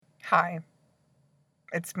Hi,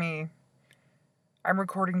 it's me. I'm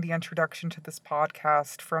recording the introduction to this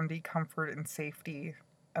podcast from the comfort and safety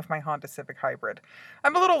of my Honda Civic Hybrid.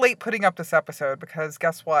 I'm a little late putting up this episode because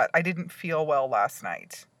guess what? I didn't feel well last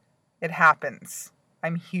night. It happens.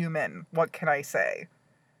 I'm human. What can I say?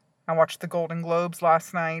 I watched the Golden Globes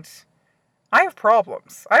last night. I have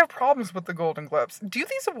problems. I have problems with the Golden Globes. Do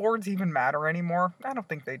these awards even matter anymore? I don't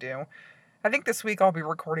think they do. I think this week I'll be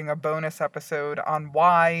recording a bonus episode on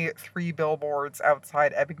why 3 Billboards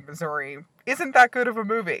Outside Ebbing, Missouri isn't that good of a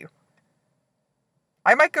movie.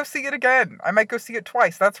 I might go see it again. I might go see it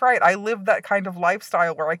twice. That's right. I live that kind of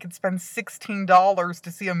lifestyle where I could spend $16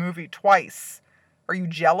 to see a movie twice. Are you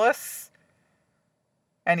jealous?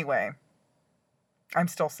 Anyway, I'm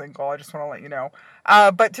still single. I just want to let you know.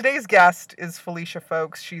 But today's guest is Felicia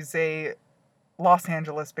Folks. She's a Los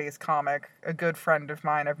Angeles-based comic, a good friend of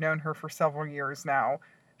mine. I've known her for several years now.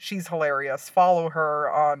 She's hilarious. Follow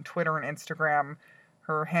her on Twitter and Instagram.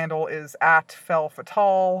 Her handle is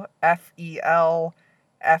 @felfatale, FELFATALE.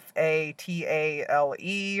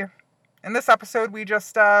 In this episode, we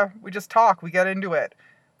just talk. We get into it.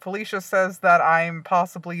 Felicia says that I'm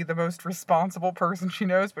possibly the most responsible person she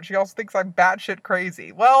knows, but she also thinks I'm batshit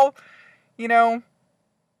crazy. Well, you know,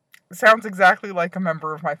 sounds exactly like a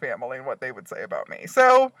member of my family and what they would say about me.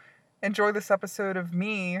 So, enjoy this episode of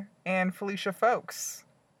me and Felicia Folks.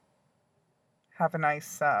 Have a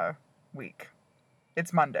nice week.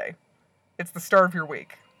 It's Monday. It's the start of your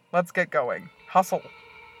week. Let's get going. Hustle.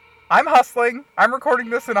 I'm hustling. I'm recording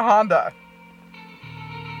this in a Honda.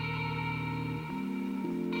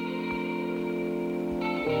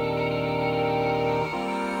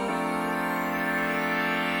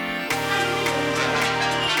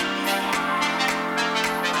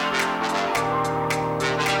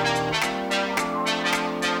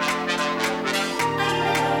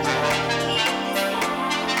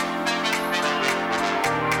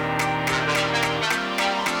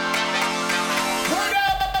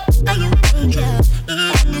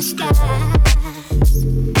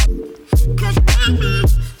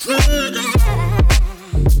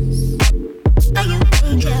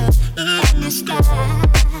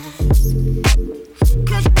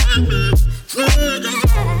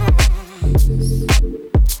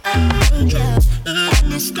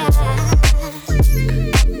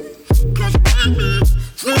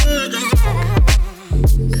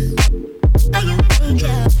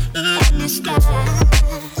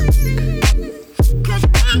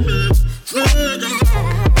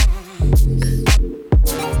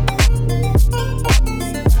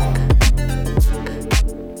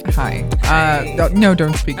 No,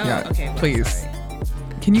 don't speak yet, okay, well, please. sorry.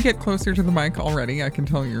 Can you get closer to the mic already? I can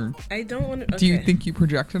tell you're... I don't want to... Okay. Do you think you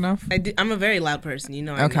project enough? I'm a very loud person, you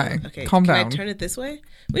know. Okay, Okay, calm down. Can I turn it this way?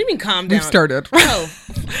 What do you mean calm down? We've started. Oh.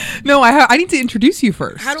 No, I need to introduce you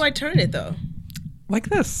first. How do I turn it, though? Like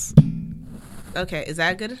this. Okay, is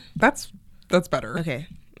that good? That's better. Okay.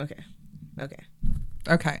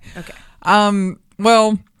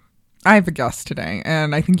 Well, I have a guest today,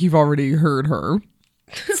 and I think you've already heard her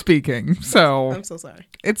speaking, so... I'm so sorry.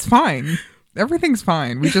 It's fine. Everything's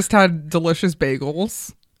fine. We just had delicious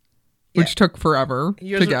bagels, which took forever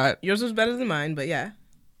to get. Yours was better than mine, but yeah.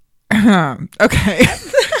 Okay.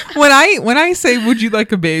 When I say, would you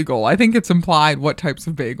like a bagel, I think it's implied what types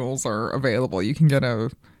of bagels are available. You can get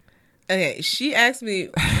a... Okay, she asked me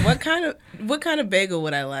what kind of bagel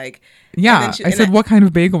would I like. Yeah, I said, what kind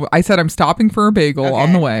of bagel? I said, I'm stopping for a bagel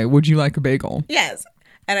on the way. Would you like a bagel? Yes.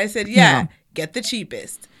 And I said, yeah. Get the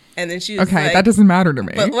cheapest. And then she was okay, that doesn't matter to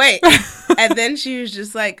me. But wait. And then she was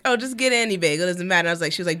just like, oh, just get any bagel. It doesn't matter. I was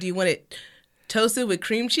like, she was like, do you want it toasted with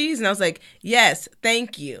cream cheese? And I was like, yes,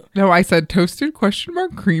 thank you. No, I said toasted ?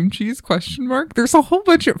 Cream cheese ? There's a whole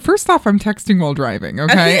bunch of... First off, I'm texting while driving,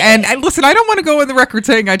 okay? And listen, I don't want to go on the record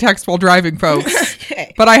saying I text while driving, folks.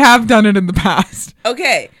 Okay. But I have done it in the past.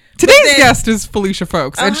 Okay. Today's guest is Felicia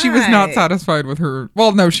Folks, and she was not satisfied with her.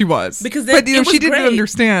 Well, no, she was. Because she didn't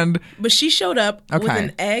understand. But she showed up with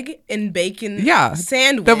an egg and bacon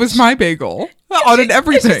sandwich. That was my bagel on an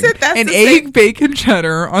everything. An egg, bacon,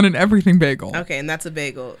 cheddar on an everything bagel. Okay, and that's a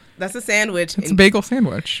bagel. That's a sandwich. It's a bagel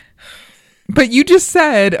sandwich. But you just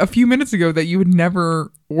said a few minutes ago that you had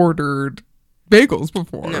never ordered bagels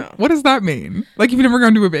before. No. What does that mean? Like, you've never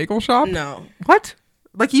gone to a bagel shop? No. What?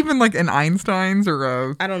 Like, even like an Einstein's or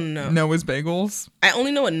a... I don't know. Noah's Bagels? I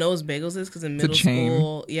only know what Noah's Bagels is because in middle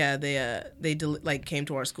school, they came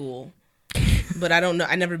to our school. But I don't know.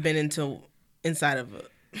 I never been inside of a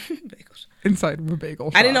bagel shop. Inside of a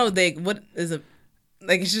bagel shop. I didn't know what is a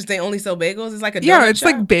Like, it's just they only sell bagels? It's like a donut Yeah, it's shop?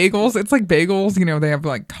 like bagels. It's like bagels. You know, they have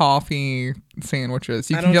like coffee sandwiches.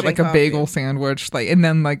 You I can don't get like drink a bagel coffee. sandwich, like, and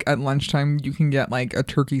then like at lunchtime you can get like a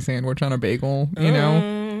turkey sandwich on a bagel. You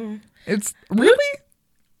know, it's really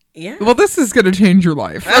Yeah. well. This is gonna change your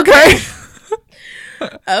life. Okay.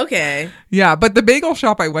 Okay. Yeah, but the bagel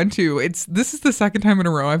shop I went to, this is the second time in a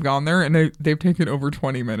row I've gone there, and they've taken over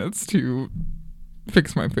 20 minutes to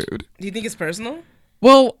fix my food. Do you think it's personal?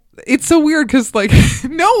 Well, it's so weird because, like,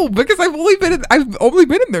 no, because I've only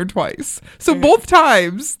been in there twice. So both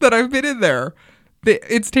times that I've been in there,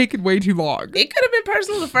 it's taken way too long. It could have been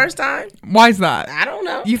personal the first time. Why is that? I don't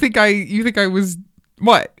know. You think I was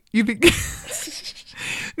what? You think?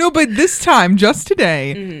 No, but this time, just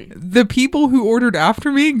today, the people who ordered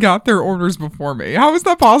after me got their orders before me. How is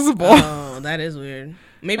that possible? Oh, that is weird.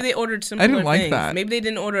 Maybe they ordered similar I didn't like things. that. Maybe they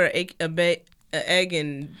didn't order an egg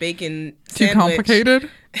and bacon Too sandwich. complicated?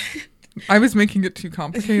 I was making it too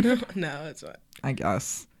complicated, No, it's fine. I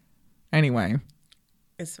guess. Anyway,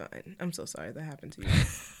 It's fine. I'm so sorry that happened to you.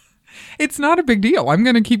 it's not a big deal. I'm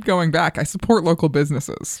going to keep going back. I support local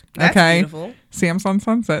businesses. That's okay? beautiful. Sam's on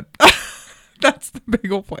Sunset. That's the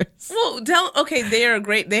bagel place. Well, they are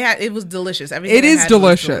great. It was delicious. Everything It I is had was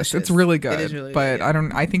delicious. It's really good. It is really but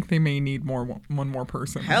good. I think they may need one more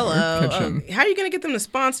person in their Hello. kitchen. How are you gonna get them to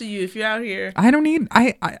sponsor you if you're out here? I don't need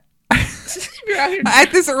If you're out here.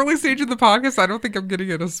 at this early stage of the podcast, I don't think I'm gonna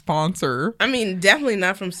get a sponsor. I mean, definitely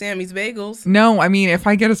not from Sammy's Bagels. No, I mean, if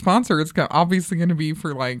I get a sponsor, it's obviously going to be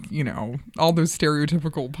for, like, you know, all those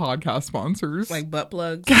stereotypical podcast sponsors. Like butt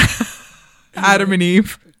plugs. Adam and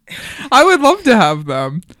Eve. I would love to have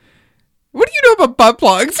them. What do you know about butt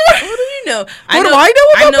plugs? What do you know? What do I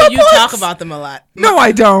know about butt you plugs? talk about them a lot. No,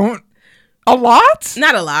 I don't. A lot?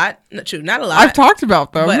 Not a lot. Not true. Not a lot. I've talked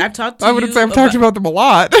about them. But I've talked to I wouldn't you say I've talked about them a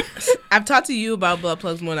lot. I've talked to you about butt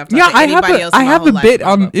plugs more than I've talked Yeah, to I have anybody else. I in my have whole a life bit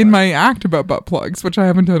about butt in plugs. my act about butt plugs, which I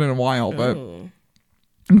haven't done in a while, but Ooh.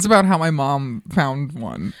 it's about how my mom found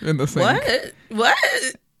one in the sink. What?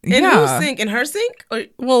 In Yeah. whose sink? In her sink? Or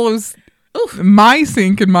Well, it was oof. my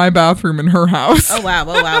sink in my bathroom in her house. Oh wow!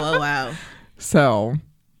 Oh wow! Oh wow! So,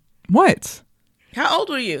 what? How old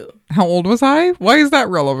were you? How old was I? Why is that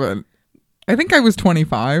relevant? I think I was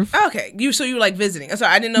 25. Okay, so you were like visiting.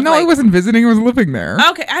 Sorry, I didn't know. If, No, like, I wasn't visiting. I was living there.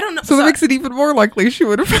 Okay, I don't know. So that Sorry. makes it even more likely she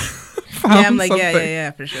would have found Yeah, I'm like, something.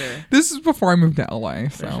 yeah, for sure. This is before I moved to LA,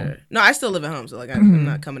 For so sure. No, I still live at home, so like I'm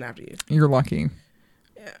not coming after you. you're lucky.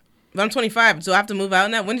 But I'm 25, so I have to move out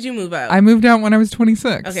now. When did you move out? I moved out when I was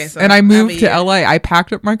 26. Okay, so and I I'll moved be to here. LA. I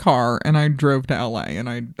packed up my car and I drove to LA, and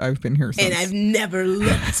I've been here since. And I've never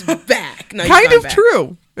looked back. No, you've kind gone of back.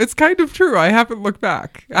 true. It's kind of true. I haven't looked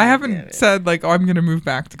back. I damn haven't it. said like, oh, I'm going to move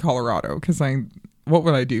back to Colorado because what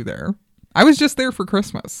would I do there? I was just there for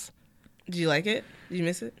Christmas. Did you like it? Did you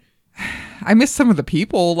miss it? I miss some of the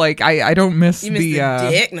people. Like I don't miss You missed the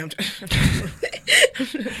dick? No,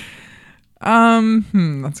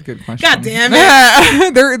 I'm That's a good question. God damn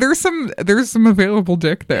it. there's some available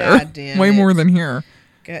dick there. God damn Way it. more than here.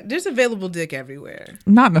 God, there's available dick everywhere.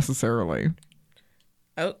 Not necessarily.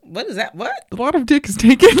 Oh, what is that? What? A lot of dick is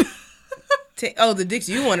taken. The dicks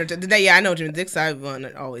you wanted to. Yeah, I know what you mean. Dicks I want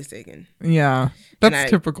are always taken. Yeah, that's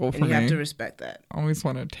typical for and you me. have to respect that. Always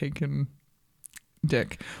want to take in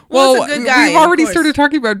dick. Well, it's a good guy, we've of already course. started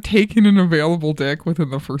talking about taking an available dick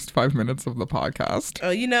within the first 5 minutes of the podcast.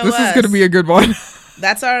 Oh, you know This is us. going to be a good one.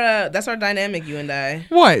 That's our dynamic, you and I.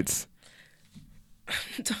 What?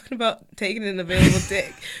 Talking about taking an available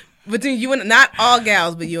dick. Between you and not all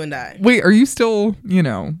gals, but you and I. Wait, are you still,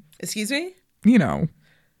 Excuse me?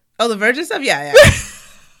 Oh, the virgin stuff? Yeah.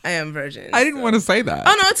 I am virgin. I didn't want to say that.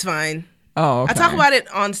 Oh no, it's fine. Oh, okay. I talk about it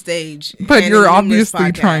on stage. But and you're in numerous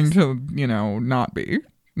obviously trying podcasts. to, not be.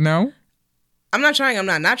 No? I'm not trying. I'm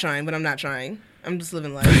not trying, but I'm not trying. I'm just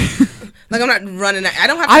living life. Like I'm not running. I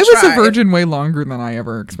don't have to I was try. a virgin way longer than I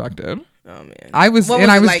ever expected. Oh man. I was, What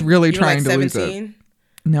and I it was like? really You were, trying like, to lose it. 17?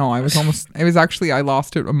 No, I was I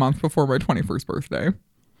lost it a month before my 21st birthday.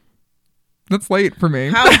 That's late for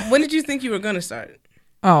me. When did you think you were gonna start?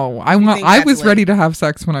 Oh, think I that's was late? ready to have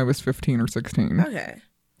sex when I was 15 or 16. Okay.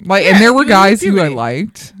 Like, Yeah, and there were you guys knew who I puberty.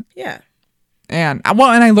 liked, Yeah. and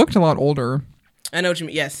I looked a lot older. I know what you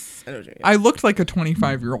mean. Yes, I know what you mean. I looked like a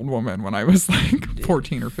 25-year-old woman when I was like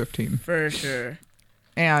 14 or 15. For sure.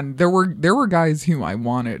 And there were guys who I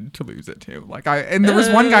wanted to lose it to. And there was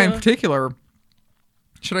one guy in particular.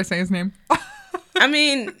 Should I say his name? I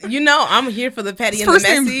mean, I'm here for the petty His and the first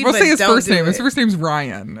messy, name. Let's but say his don't first do name. it. His first name's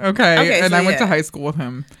Ryan. Okay. Okay, And so I went to yeah. high school with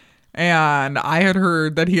him. And I had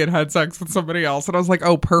heard that he had sex with somebody else, and I was like,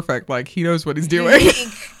 "Oh, perfect! Like he knows what he's doing."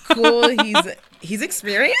 Cool. He's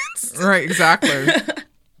experienced. Right? Exactly.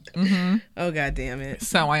 Mm-hmm. Oh, God damn it.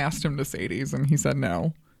 So I asked him to Sadie's and he said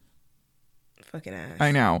no. Fucking ass.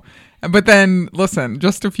 I know. But then, listen,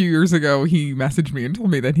 just a few years ago, he messaged me and told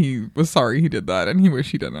me that he was sorry he did that and he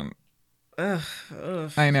wished he didn't. Ugh.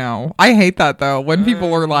 I know. I hate that, though, when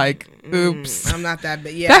people are like, oops. I'm not that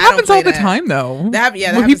bad. Yeah, that happens all the time, though. That when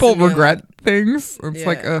happens people to me a regret lot. things, it's Yeah.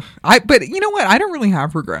 like, ugh. But you know what? I don't really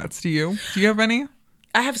have regrets. Do you? Do you have any?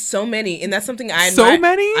 I have so many, and that's something I So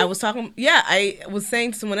admire. many? I was talking. Yeah, I was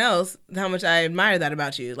saying to someone else how much I admire that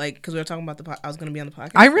about you. Like, because we were talking about I was going to be on the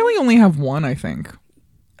podcast. I really only have one, I think.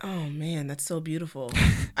 Oh man, that's so beautiful.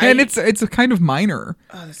 And it's a kind of minor.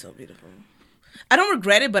 Oh, that's so beautiful. I don't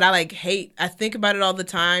regret it, but I think about it all the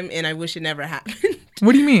time, and I wish it never happened.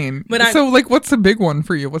 What do you mean? But so, like, what's a big one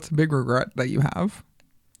for you? What's a big regret that you have?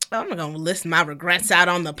 I'm not gonna list my regrets out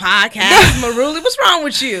on the podcast, Maruli. What's wrong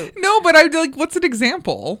with you? No, but I like. What's an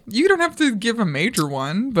example? You don't have to give a major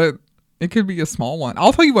one, but it could be a small one.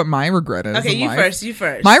 I'll tell you what my regret is. Okay, in you life. first. You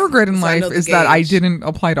first. My regret in So I life know the is that I gauge. didn't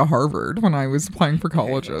apply to Harvard when I was applying for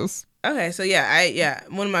colleges. Okay, so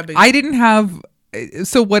one of my big. I didn't have.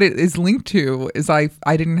 So what it is linked to is I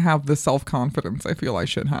didn't have the self-confidence I feel I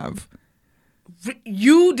should have.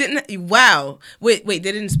 You didn't. Wow. Wait. Did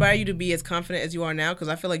it inspire you to be as confident as you are now? Because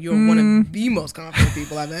I feel like you're one of the most confident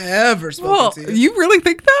people I've ever spoken Well, to. you really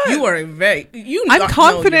think that? You are a very. You. I'm know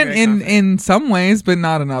confident you're very confident. in some ways, but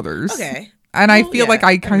not in others. Okay. And I Well, feel yeah, like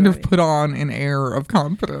I kind of everybody. put on an air of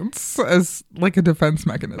confidence as like a defense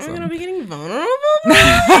I'm gonna mechanism. be getting vulnerable.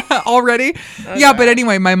 Already? Yeah, but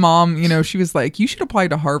anyway, my mom, she was like, you should apply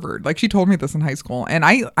to Harvard. Like, she told me this in high school. And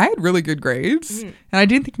I had really good grades. And I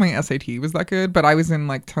didn't think my SAT was that good, but I was in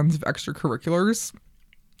like tons of extracurriculars.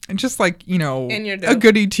 And just like, And you're a dope.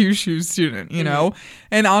 goody two-shoes student, you know?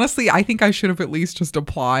 And honestly, I think I should have at least just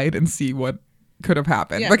applied and see what could have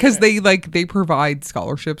happened. Yeah, because sure. they provide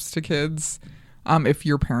scholarships to kids. If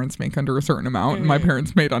your parents make under a certain amount, and my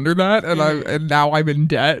parents made under that, and now I'm in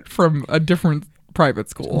debt from a different private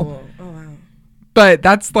school. Oh wow. But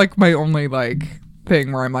that's like my only like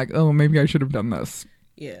thing where I'm like, oh, maybe I should have done this.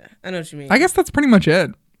 Yeah, I know what you mean. I guess that's pretty much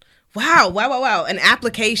it. Wow. An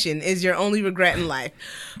application is your only regret in life.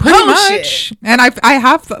 Pretty Oh, much. shit. And I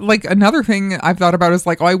have like another thing I've thought about is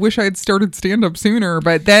like, oh, I wish I had started stand up sooner.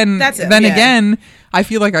 But then That's it, then yeah. again, I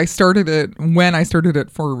feel like I started it when I started it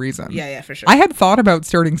for a reason. Yeah, for sure. I had thought about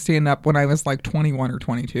starting stand up when I was like 21 or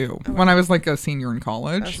 22, when I was like a senior in Oh,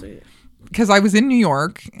 college. sweet. Because I was in New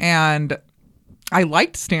York and I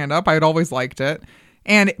liked stand up. I had always liked it.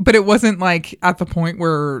 But it wasn't like at the point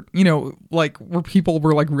where, where people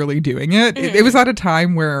were like really doing it. It was at a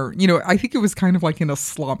time where, I think it was kind of like in a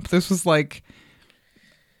slump. This was like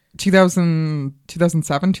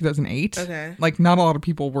 2007, 2008. Okay. Like not a lot of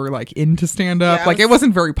people were like into stand up. Yeah, like it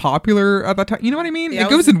wasn't very popular at that time. You know what I mean? Yeah, It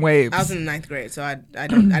goes in waves. I was in the 9th grade, so I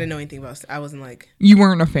didn't know anything about. I wasn't like. You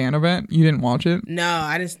weren't a fan of it? You didn't watch it? No,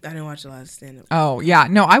 I didn't watch a lot of stand up. Oh, yeah.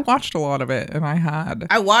 No, I watched a lot of it and I had.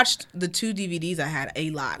 I watched the 2 DVDs I had a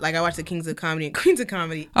lot. Like I watched the Kings of Comedy and Queens of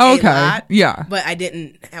Comedy Oh, a okay. lot. Yeah. But I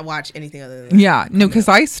didn't watch anything other than that. Yeah, no, because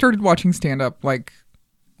I started watching stand up like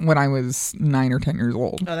when I was 9 or 10 years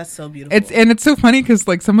old. Oh, that's so beautiful. It's so funny because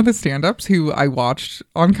like some of the stand ups who I watched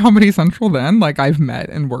on Comedy Central then, like I've met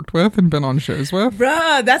and worked with and been on shows with.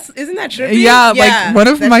 Bruh, isn't that trippy? Yeah, like one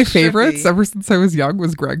of that's my trippy. favorites ever since I was young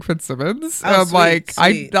was Greg Fitzsimmons. Oh, sweet.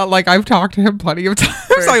 I've talked to him plenty of times.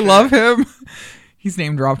 I sure. love him. He's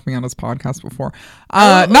name dropped me on his podcast before.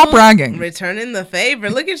 Not bragging. Returning the favor.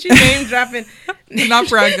 Look at you name dropping. Not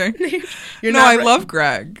bragging. You're No, not. I love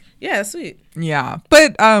Greg. Yeah, sweet. Yeah.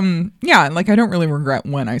 But yeah, like I don't really regret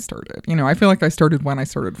when I started. I feel like I started when I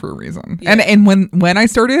started for a reason. Yeah. And when I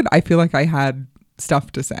started, I feel like I had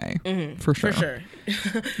stuff to say. For sure. For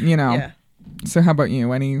sure. Yeah. So how about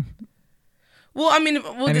you? Any Well, I mean,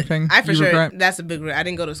 Anything I for you sure. regret? That's a big regret. I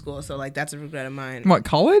didn't go to school, so like that's a regret of mine. what,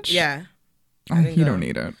 college? Yeah. You don't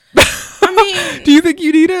need it. I mean, Do you think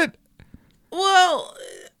you need it? well,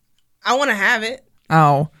 I want to have it.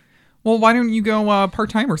 Oh. Well, why don't you go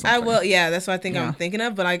part-time or something? I will. Yeah, that's what I think Yeah. I'm thinking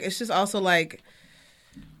of. But like, it's just also like,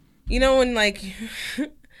 when like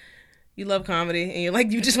you love comedy and you're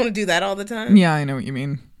like you just want to do that all the time. Yeah, I know what you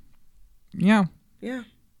mean. Yeah. Yeah.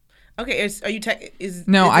 Okay. Are you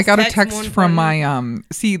No, is I this got a more text from important? my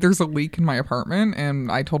see, there's a leak in my apartment and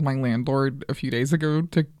I told my landlord a few days ago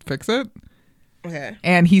to fix it. Okay.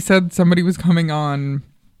 And he said somebody was coming on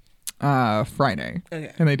Friday.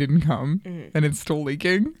 Okay. And they didn't come and it's still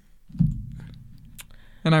leaking.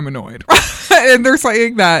 And I'm annoyed. And they're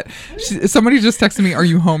saying that somebody just texted me, "Are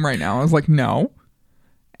you home right now?" I was like, "No."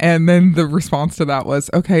 And then the response to that was,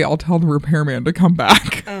 "Okay, I'll tell the repairman to come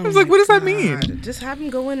back." I was like, "What does that mean?" God. Just have him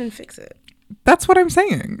go in and fix it. That's what I'm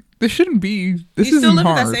saying. This shouldn't be. This You isn't still live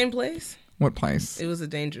hard. at that same place? What place? It was a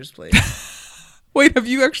dangerous place. Wait, have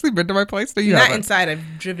you actually been to my place? No, you Not haven't. inside. I've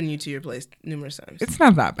driven you to your place numerous times. It's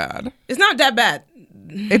not that bad. It's not that bad.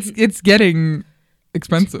 It's getting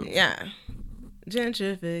expensive. Yeah.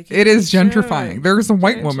 Gentrification. It is gentrifying. There's a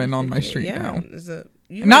white woman on my street now.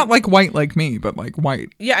 Not like white like me, but like white.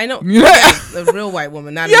 Yeah, I know. Yeah. Yeah, a real white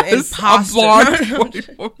woman, not an imposter. A blonde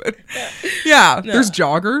white woman. Yeah, No. there's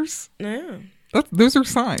joggers. Yeah. Those are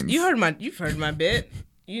signs. You've heard my bit.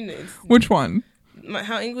 You know Which one?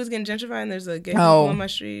 how Inglewood's getting gentrified and there's a gay couple on my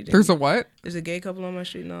street. There's a what? There's a gay couple on my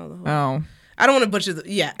street and all the whole. Oh. I don't want to butcher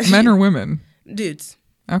the Men or women? dudes.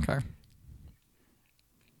 Okay.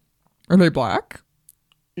 Are they black?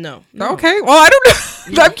 No. Okay. Well, I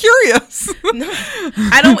don't know. I'm curious. No.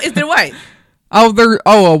 I don't. If they're white. They're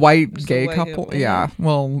a white gay white couple. couple. Yeah.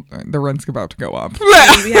 Well, the rent's about to go up.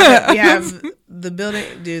 we have the building,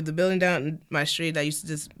 dude. The building down my street that used to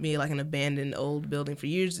just be like an abandoned old building for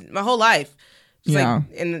years, my whole life. Just Yeah. like,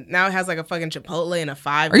 and now it has like a fucking Chipotle and a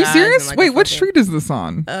Five Are you Guys serious? and, like, Wait, a what fucking- street is this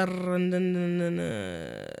on?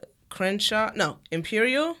 Crenshaw? No,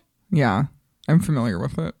 Imperial Yeah, I'm familiar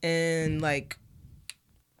with it. and like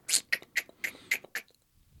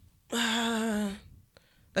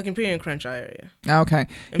Imperial and Crenshaw area. Okay.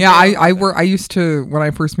 And Yeah, Maryland. I used to, when I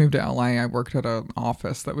first moved to LA, I worked at an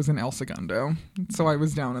office that was in El Segundo. So I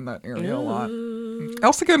was down in that area a lot.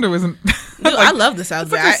 El Segundo isn't Dude, I love the South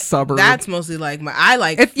it's Bay. like a suburb. That's mostly like I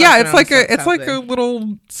like. it's fucking around like with it's South like Bay. a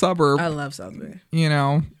little suburb, I love South Bay. you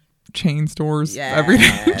know, chain stores, Yes. every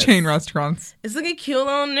chain restaurants. It's like a cute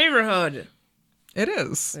little neighborhood. It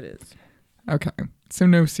is. It is. Okay. So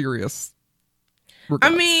no serious I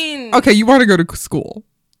regrets. mean, Okay, you want to go to school.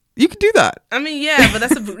 You could do that. yeah, but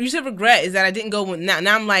that's you said regret is that I didn't go when now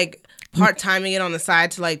I'm like part-timing it on the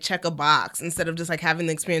side to like check a box instead of just like having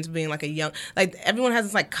the experience of being like a young, like everyone has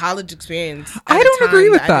this like college experience. at I a don't agree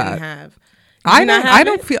time with I that. didn't have. Did you not have I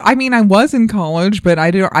don't it? feel. I mean, I was in college, but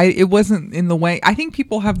it wasn't in the way. I think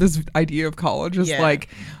people have this idea of college as Yeah. like,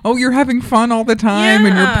 oh, you're having fun all the time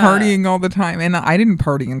and you're Yeah. partying all the time. And I didn't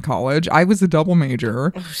party in college. I was a double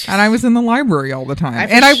major, and I was in the library all the time.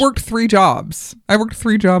 And I worked 3 jobs. I worked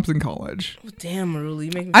 3 jobs in college. Oh, damn, Maruli,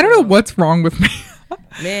 you make me I don't know feel- what's wrong with me,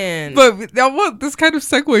 man, but this kind of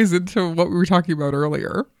segues into what we were talking about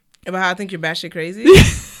earlier. about how I think you're batshit crazy.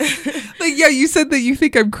 Like, yeah, you said that you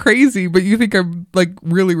think I'm crazy, but you think I'm like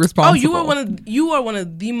really responsible. Oh, you are one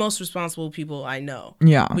of the most responsible people I know.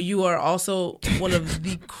 Yeah. But you are also one of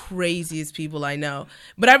the craziest people I know.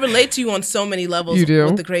 But I relate to you on so many levels. You do?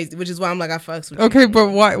 With the crazy, which is why I'm like I fucks with Okay, you. but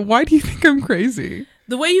why do you think I'm crazy?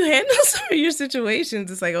 The way you handle some of your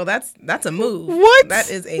situations, it's like, oh, that's a move. What?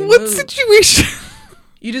 That is a what move. situation?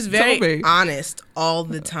 You're just Tell me. very honest all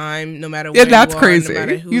the time, no matter Yeah, where that's you are, crazy. no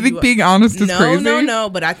matter who You think are. being honest is no, crazy?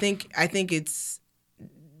 No, but I think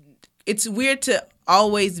it's weird to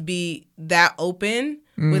always be that open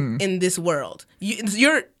in this world.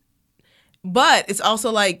 But it's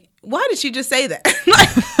also like, why did she just say that?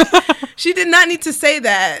 Like, she did not need to say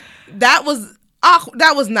that. That was awkward.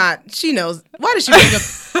 That was not. She knows. Why did she bring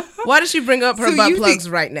up? Why did she bring up her So butt you plugs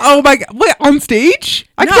think- right now? Oh my god! Wait, on stage?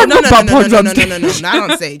 I No, can't no, put no, butt no, plugs no, on no, stage. no,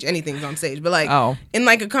 not on stage. Anything's on stage, but like Oh. in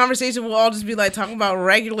like a conversation, we'll all just be like talking about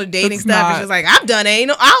regular dating That's stuff. not- And she's like, "I've done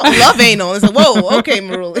anal. I love anal." It's like, whoa, okay,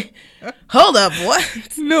 Maruli, hold up, what?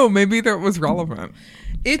 No, maybe that was relevant.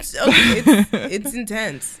 It's it's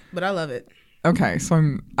intense, but I love it. Okay, so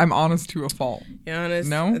I'm honest to a fault, You're honest.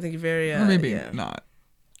 No? I think you're very or maybe yeah. not.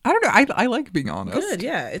 I don't know. I like being honest. Good,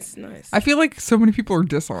 yeah, it's nice. I feel like so many people are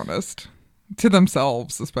dishonest to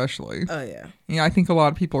themselves, especially. Oh yeah. Yeah, I think a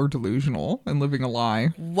lot of people are delusional and living a lie.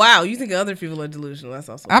 Wow, you think other people are delusional? That's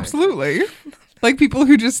also very Absolutely. Like people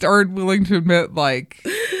who just aren't willing to admit like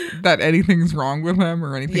that anything's wrong with them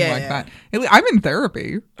or anything Yeah, like yeah. that. I'm in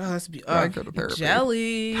therapy. Oh, that's I go to therapy.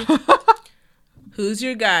 Jelly. Who's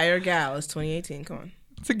your guy or gal? It's 2018. Come on,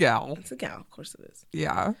 It's a gal. it's a gal. Of course it is.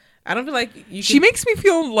 Yeah. I don't feel like you. She makes me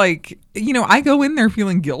feel like, you know, I go in there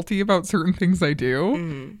feeling guilty about certain things I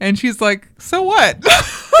do. And she's like, so what? And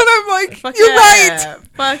I'm like, Fuck you're yeah. right.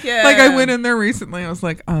 Fuck yeah. Like I went in there recently. I was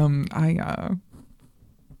like,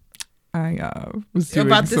 I was doing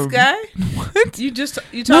about this some- guy. What? You No,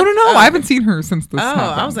 talked. no. Oh. I haven't seen her since this Oh,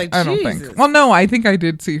 happened. I was like, I don't Jesus. think. Well, no, I think I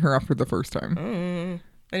did see her after the first time.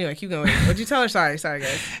 Anyway, keep going. What'd you tell her? Sorry,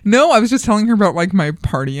 guys. No, I was just telling her about like my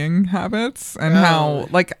partying habits and Oh. how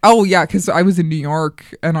like, oh yeah, because I was in New York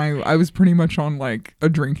and I was pretty much on like a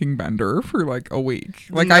drinking bender for like a week.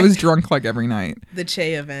 Like I was drunk like every night. The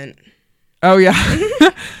Che event. Oh yeah.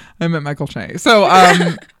 I met Michael Che. So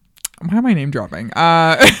Why am I name dropping?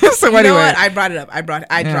 So You anyway, know what? I brought it up. I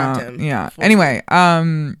dropped him. Yeah. Anyway,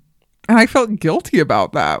 and I felt guilty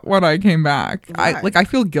about that when I came back. Why? I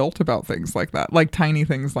feel guilt about things like that, like tiny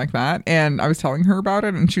things like that. And I was telling her about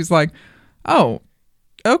it, and she's like, "Oh,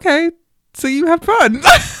 okay, so you have fun."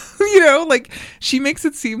 Like she makes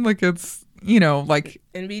it seem like it's, like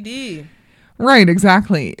NBD. right,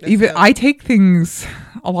 exactly. That's Even dope. I take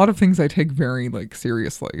a lot of things I take very like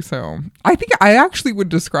seriously. So I think I actually would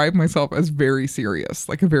describe myself as very serious,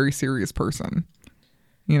 like a very serious person.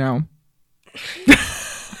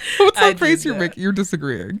 What's I that face did you're that. making? You're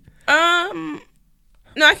disagreeing.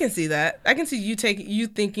 No, I can see that. I can see you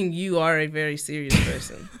thinking you are a very serious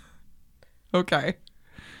person. Okay.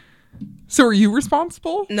 So are you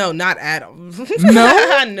responsible? No, not at all. No?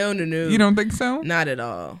 No. You don't think so? Not at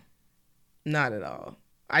all. Not at all.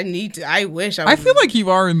 I wish I was. I feel like you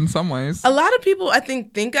are in some ways. a lot of people I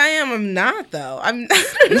think I am. I'm not though. I'm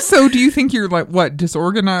So do you think you're like what,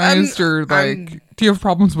 disorganized or like I'm- do you have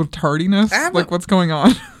problems with tardiness? I have Like what's going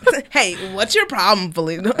on? Hey, what's your problem,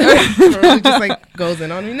 Felipe? Really just like goes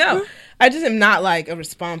in on me. No, I just am not like a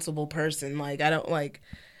responsible person. Like I don't like.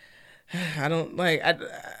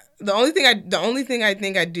 The only thing I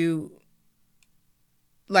think I do,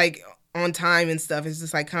 like on time and stuff, is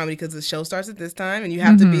just like comedy because the show starts at this time and you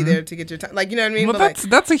have to be there to get your time. Like you know what I mean? Well, But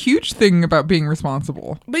that's a huge thing about being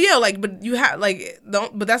responsible. but yeah, like but you have like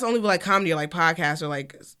but that's only with like comedy or like podcasts or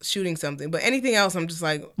like shooting something. But anything else, I'm just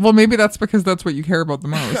like, Well, maybe that's because that's what you care about the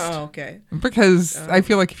most. oh okay. Because I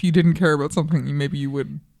feel like if you didn't care about something, maybe you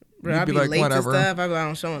would. Bro, You'd I'd be be like, late whatever. to stuff. I'd be like,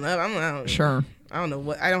 I'm showing up. I don't Sure. I don't know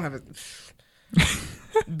what. I don't have a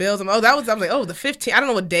bills. I was like, oh, the 15th. I don't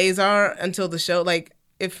know what days are until the show. Like,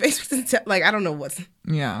 if Facebook, like, I don't know what's.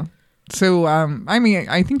 Yeah. So, I mean,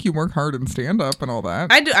 I think you work hard in stand up and all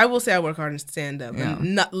that. I do. I will say I work hard in stand up Yeah.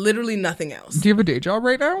 and literally nothing else. Do you have a day job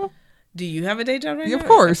right now? Do you have a day job right Yeah, now? of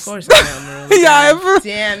course. Of course I am. Yeah, I God have-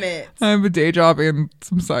 damn it. I have a day job and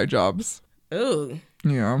some side jobs. Ooh.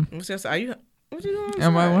 Yeah. What's your, are you? What you doing on the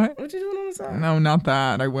Am I side? what? What you doing on the side? No, not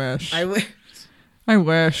that. I wish. I wish. I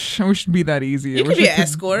wish it'd be that easy. You I could wish be I an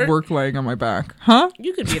escort. Work laying on my back. Huh?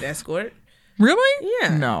 You could be an escort. Really?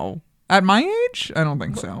 Yeah. No. At my age? I don't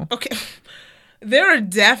think so. Okay. There are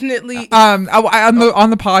definitely. On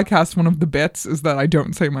the podcast, one of the bits is that I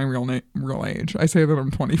don't say my real age. I say that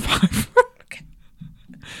I'm 25.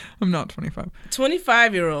 I'm not 25.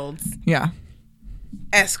 25-year-olds Yeah.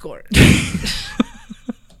 escort.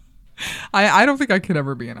 I don't think I could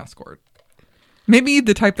ever be an escort. Maybe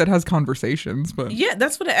the type that has conversations, but Yeah,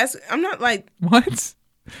 that's what I'm not like what?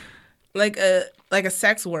 a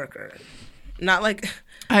sex worker. Not like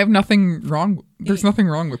I have nothing wrong. There's nothing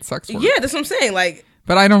wrong with sex work. yeah, that's what I'm saying. Like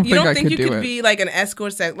But I don't you think don't I think could you do could it. be like an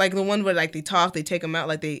escort sex, like the one where like they talk, they take them out,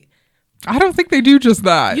 like they. I don't think they do just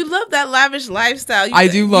that. You love that lavish lifestyle. I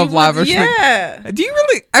do love lavish. Yeah. Do you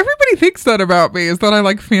really? Everybody thinks that about me, is that I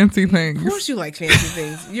like fancy things. Of course you like fancy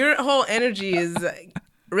things. Your whole energy is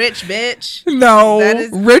rich bitch. No, That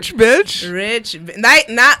is- rich bitch. Rich,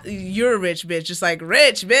 not you're a rich bitch, just like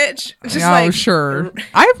rich bitch. Just Yeah, like sure.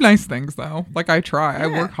 I have nice things though. Like I try. I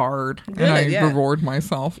Yeah. work hard Good, and I yeah. reward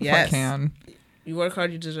myself if I Yes. can. You work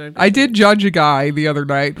hard, you deserve. I did judge a guy the other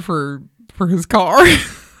night for his car.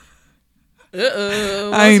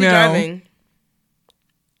 Uh-oh. I What's he know. driving?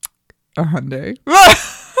 A Hyundai.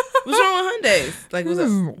 What's wrong with Hyundais? Like, was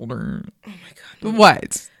This it? is older. Oh my god.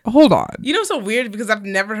 What? Hold on. You know, what's so weird because I've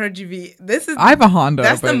never heard you be. This is. I have a Honda.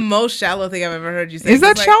 That's but the most shallow thing I've ever heard you say. is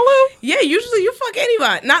that It's like, shallow? Yeah, usually you fuck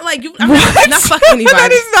anybody. Not like you. What? Not fuck anybody.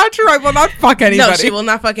 That is not true. I will not fuck anybody. No, she will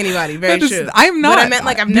not fuck anybody. Very That is- true. I'm not But I meant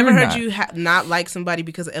like I've never doing heard that. you not like somebody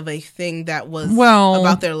because of a thing that was Well,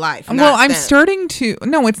 about their life. Well, not I'm them. starting to.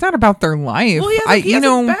 No, it's not about their life. Well, he has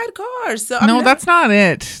a bad car. So No, that's not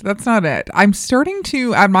it. That's not it. I'm starting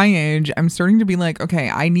to, at my age, I'm starting to be like, okay,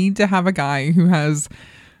 I need to have a guy who has,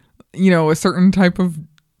 a certain type of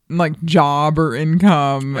like job or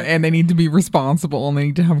income, and they need to be responsible, and they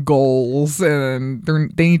need to have goals, and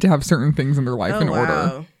they need to have certain things in their life in order.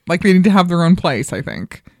 Wow. Like they need to have their own place, I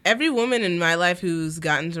think. Every woman in my life who's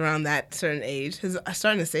gotten to around that certain age is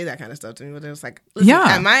starting to say that kind of stuff to me. But it's like, listen, Yeah.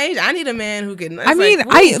 at my age, I need a man who can. I mean,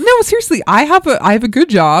 no, seriously, I have a good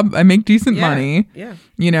job. I make decent money. Yeah,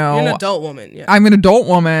 You know, you're an adult woman. Yeah, I'm an adult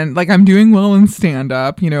woman. Like I'm doing well in stand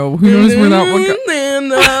up. Who knows where that will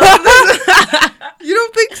go. You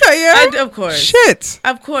don't think so, yeah? Of course, Shit.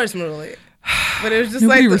 of course, Maruli. But it was just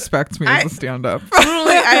Nobody like respects me as a stand up.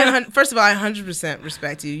 Maruli, first of all, I 100%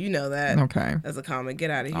 respect you. You know that. Okay. As a comic,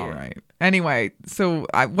 get out of here. All right. Anyway, so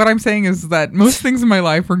what I'm saying is that most things in my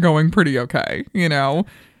life are going pretty okay, And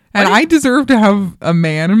I deserve to have a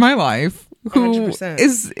man in my life who 100%.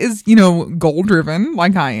 is goal driven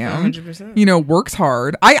like I am. 100%. Works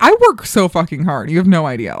hard. I work so fucking hard. You have no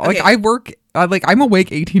idea. Like Okay. I work I'm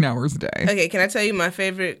awake 18 hours a day. Okay, can I tell you my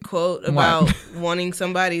favorite quote about wanting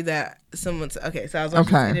somebody that someone's... Okay, so I was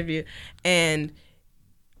watching this interview, and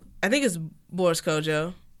I think it's Boris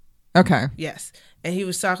Kojo. Okay. Yes. And he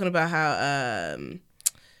was talking about how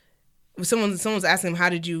someone's asking him, how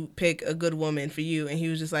did you pick a good woman for you? And he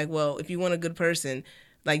was just like, well, if you want a good person,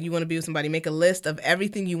 like you want to be with somebody, make a list of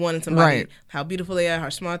everything you want in somebody. Right. How beautiful they are, how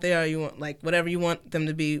smart they are, you want like whatever you want them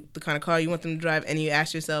to be, the kind of car you want them to drive, and you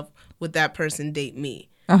ask yourself, would that person date me?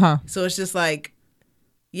 Uh-huh. So it's just like,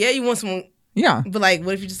 yeah, you want someone, Yeah. but like,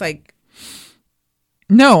 what if you just like...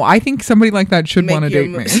 No, I think somebody like that should want to date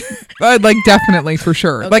me. Like definitely, for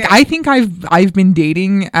sure. Okay. Like I think I've been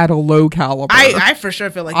dating at a low caliber. I for sure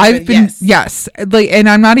feel like I've been yes. Like, and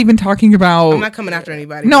I'm not even talking about... I'm not coming after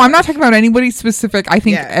anybody. No, I'm not talking about anybody specific. I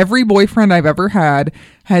think every boyfriend I've ever had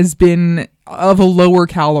has been of a lower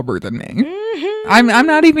caliber than me. Mm-hmm. I'm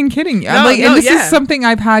not even kidding. And this is something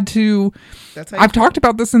I've had to... I've talked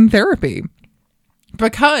about this in therapy.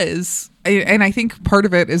 Because, and I think part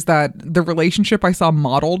of it is that the relationship I saw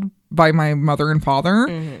modeled by my mother and father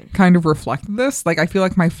kind of reflected this. Like, I feel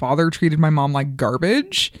like my father treated my mom like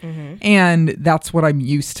garbage, and that's what I'm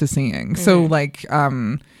used to seeing. So, like,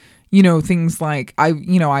 things like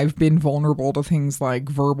I've been vulnerable to things like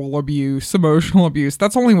verbal abuse, emotional abuse.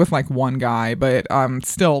 That's only with like one guy, but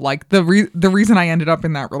still, like the reason I ended up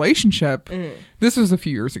in that relationship. This was a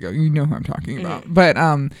few years ago. You know who I'm talking about, but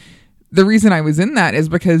the reason I was in that is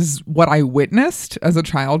because what I witnessed as a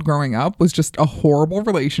child growing up was just a horrible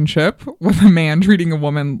relationship with a man treating a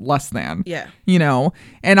woman less than. Yeah.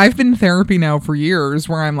 And I've been in therapy now for years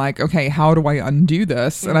where I'm like, okay, how do I undo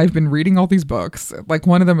this? And I've been reading all these books. Like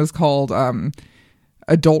one of them is called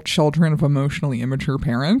Adult Children of Emotionally Immature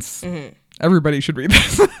Parents. Everybody should read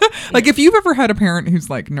this. Like if you've ever had a parent who's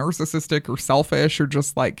like narcissistic or selfish or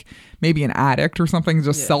just like maybe an addict or something,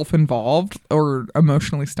 just self-involved or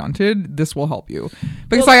emotionally stunted, this will help you.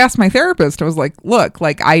 Because I asked my therapist, I was like, look,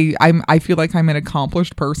 like I feel like I'm an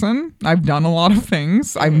accomplished person. I've done a lot of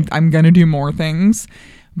things. I'm going to do more things.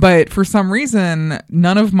 But for some reason,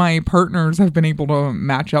 none of my partners have been able to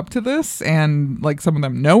match up to this. And like some of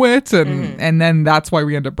them know it. And then that's why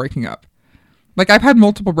we end up breaking up. Like I've had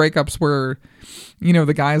multiple breakups where,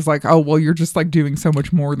 the guy's like, oh, well, you're just like doing so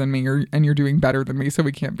much more than me and you're doing better than me. So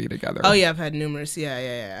we can't be together. Oh, yeah. I've had numerous.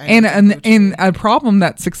 Yeah. And a problem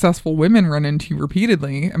that successful women run into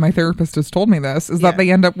repeatedly, and my therapist has told me this, is that they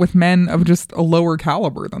end up with men of just a lower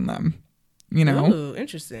caliber than them, Ooh,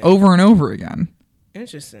 interesting. over and over again.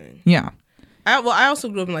 Interesting. Yeah. I also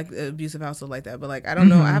grew up in like an abusive household like that, but like, I don't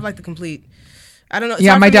know. I have like the complete... I don't know.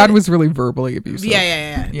 Yeah, my dad was really verbally abusive.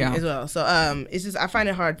 Yeah, as well. So it's just I find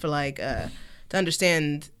it hard for like to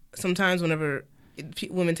understand sometimes whenever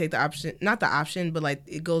women take the option, not the option, but like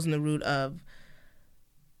it goes in the route of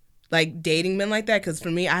like dating men like that. Because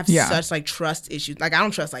for me, I have such like trust issues. Like I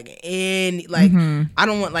don't trust like any like I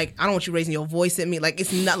don't want you raising your voice at me. Like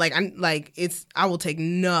it's not like I will take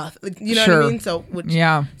nothing. You know what I mean? So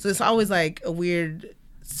so it's always like a weird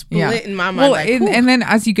split in my mind. Well, like, and then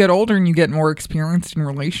as you get older and you get more experienced in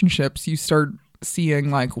relationships, you start seeing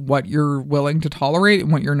like what you're willing to tolerate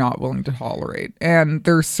and what you're not willing to tolerate. And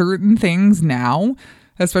there's certain things now,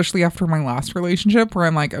 especially after my last relationship, where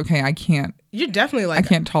I'm like, okay, I can't. You're definitely like, I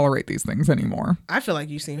can't tolerate these things anymore. I feel like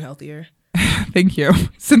you seem healthier. Thank you.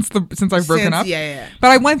 Since I've broken up. Yeah.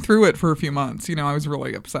 But I went through it for a few months. I was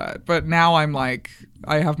really upset. But now I'm like,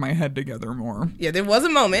 I have my head together more. Yeah, there was a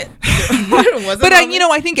moment.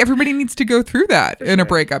 I think everybody needs to go through that in a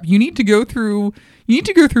breakup. You need to go through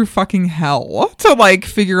fucking hell to like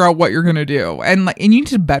figure out what you're gonna do, and like, and you need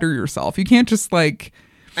to better yourself. You can't just like.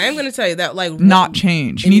 I am gonna tell you that like not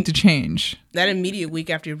change. You need to change. That immediate week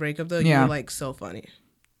after your breakup, though, you were like so funny.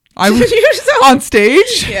 I was on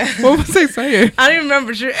stage. Yeah. What was I saying? I don't even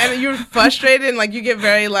remember. And you were frustrated and like you get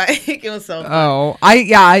very like it was so funny. Oh,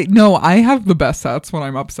 I have the best sets when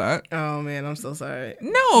I'm upset. Oh man, I'm so sorry.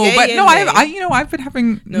 I've been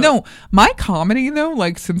having my comedy though,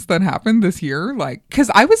 like since that happened this year, like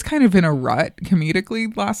because I was kind of in a rut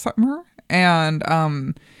comedically last summer, and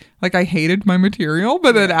like I hated my material,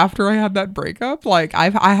 but then after I had that breakup, like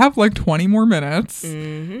I have like 20 more minutes.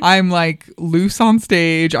 I'm like loose on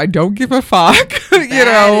stage. I don't give a fuck.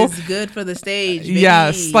 That is good for the stage. Baby.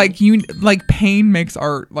 Yes, like pain makes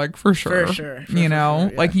art, like for sure. For sure.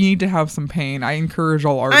 Like you need to have some pain. I encourage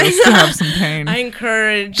all artists to have some pain. I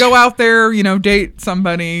encourage. Go out there, date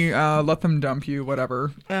somebody, let them dump you,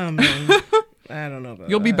 whatever. Oh man, I don't know about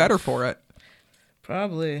You'll be better for it.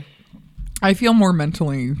 Probably. I feel more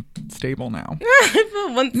mentally stable now.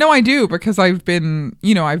 Once- No, I do, because I've been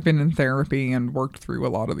in therapy and worked through a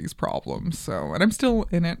lot of these problems. So, and I'm still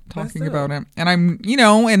in it, talking about it. And I'm,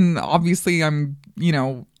 and obviously I'm,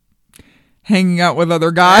 hanging out with other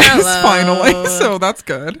guys finally. So that's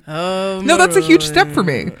good. Oh, no, that's a huge step for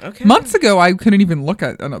me. Okay. Months ago, I couldn't even look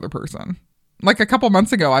at another person. Like a couple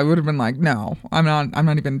months ago, I would have been like, no, I'm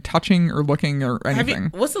not even touching or looking or anything.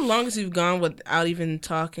 What's the longest you've gone without even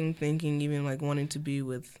talking, thinking, even like wanting to be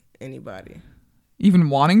with anybody?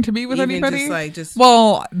 Even wanting to be with Even anybody? just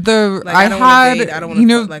well, I don't want to date. I don't want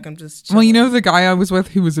to like I'm just chilling. well, the guy I was with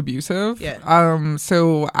who was abusive? Yeah.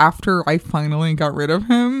 So after I finally got rid of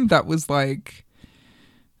him, that was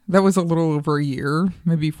a little over a year,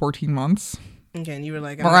 maybe 14 months. Okay, and you were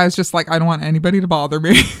like, where I was just like, I don't want anybody to bother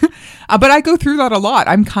me. But I go through that a lot.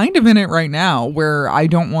 I'm kind of in it right now where I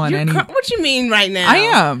don't want any. What you mean right now? I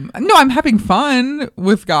am. No, I'm having fun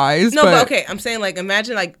with guys. No, but okay, I'm saying like,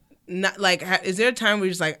 imagine like, not like, is there a time where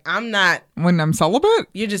you're just like, I'm not. When I'm celibate?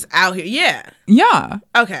 You're just out here. Yeah. Yeah.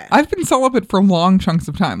 Okay. I've been celibate for long chunks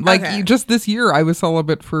of time. Like just this year, I was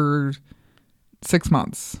celibate for 6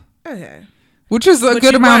 months. Okay. Which is a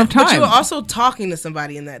good amount of time. But you were also talking to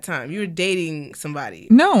somebody in that time. You were dating somebody.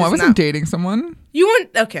 No, I wasn't dating someone. You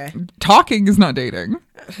weren't? Okay. Talking is not dating.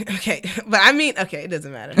 Okay. But I mean, okay, it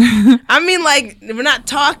doesn't matter. I mean, like, we're not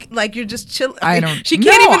talking, like, you're just chilling. Okay, I don't. She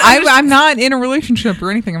can't even I'm not in a relationship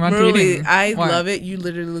or anything. I'm not dating. I love it. You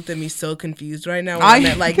literally looked at me so confused right now.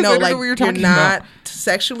 Like, no, like, you're not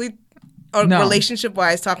sexually or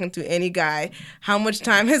relationship-wise talking to any guy. How much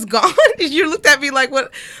time has gone? You looked at me like, what?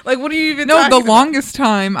 Like, what are you even talking about? Longest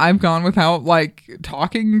time I've gone without, like,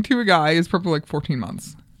 talking to a guy is probably, like, 14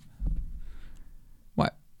 months.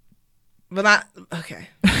 What? But not... Okay.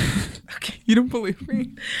 Okay. You don't believe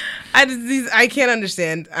me? I can't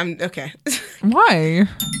understand. I'm... Okay. Why?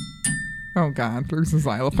 Oh, God. There's a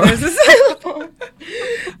xylophone. I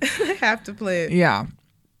have to play it. Yeah.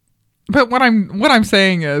 But what I'm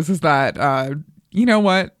saying is that you know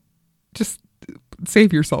what? Just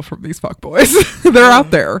save yourself from these fuckboys. They're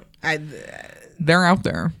out there. They're out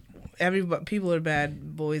there. People are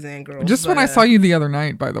bad, boys and girls. Just when I saw you the other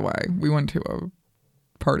night, by the way, we went to a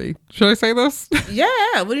party. Should I say this? Yeah.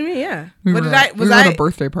 What do you mean? Yeah. We were at a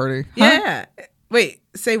birthday party. Yeah. Huh? Wait.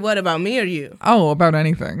 Say what about me or you? Oh, about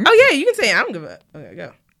anything. Oh yeah, you can say it. I don't give a. Okay,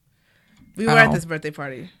 go. We were at this birthday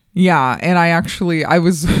party. Yeah, and I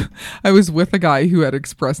was with a guy who had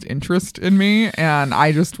expressed interest in me, and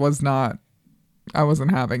I just wasn't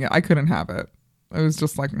having it. I couldn't have it. I was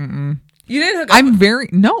just like, mm-mm. You didn't hook up?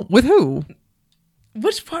 No, with who?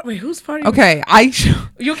 Which part? Wait, whose party? Okay,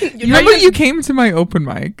 you remember you came to my open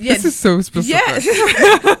mic? Yeah, this is so specific.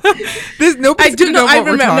 Yes. Nobody's gonna know what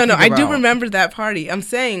we're talking about. I do remember that party. I'm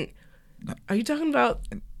saying, are you talking about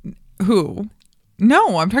who?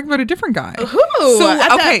 No, I'm talking about a different guy. Who?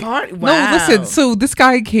 That party? Wow. No, listen. So this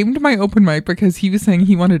guy came to my open mic because he was saying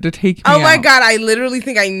he wanted to take me out. Oh my God, I literally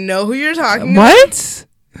think I know who you're talking about. What?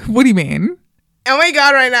 What do you mean? Oh my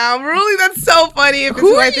God, right now. Really? That's so funny if it's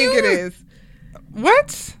who I think it is.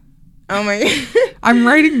 What? Oh my. I'm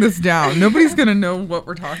writing this down. Nobody's going to know what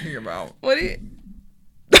we're talking about. What do you...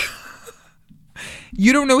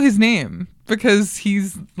 You don't know his name because he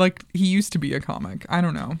used to be a comic. I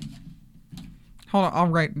don't know. Hold on, I'll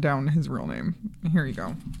write down his real name. Here you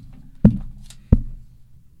go.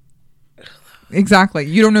 Exactly.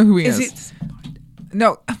 You don't know who he is.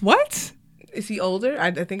 No. What? Is he older?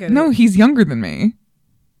 I think I know. No, he's younger than me.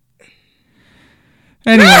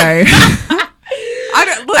 Anyway.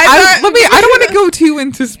 I don't want to go too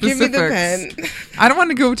into specifics. Give me the pen. I don't want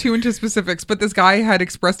to go too into specifics, but this guy had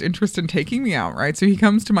expressed interest in taking me out, right? So he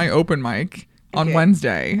comes to my open mic on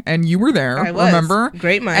Wednesday, and you were there, remember?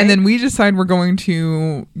 Great mic. And then we decide we're going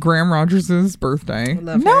to Graham Rogers' birthday.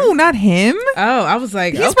 No, not him. Oh, I was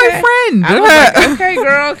like, he's my friend. I was like, okay,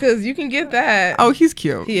 girl, because you can get that. Oh, he's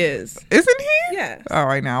cute. He is. Isn't he? Yes. Oh,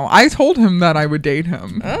 I know. I told him that I would date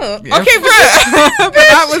him. Oh, yeah. Okay, but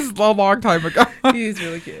that was a long time ago. He's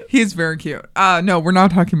really cute. He's very cute. No, we're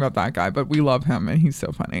not talking about that guy, but we love him, and he's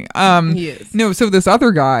so funny. He is. No, so this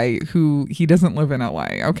other guy he doesn't live in LA.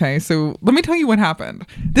 Okay, so let me tell you what happened.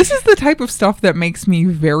 This is the type of stuff that makes me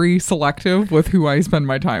very selective with who I spend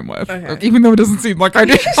my time with, even though it doesn't seem like I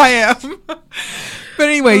am. But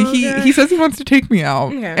anyway, he says he wants to take me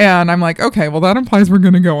out, and I'm like, okay, well that implies we're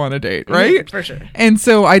gonna go on a date, right? For sure. And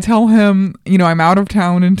so I tell him, I'm out of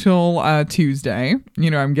town until Tuesday.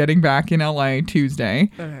 I'm getting back in LA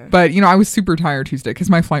Tuesday, but I was super tired Tuesday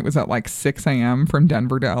because my flight was at like 6 a.m. from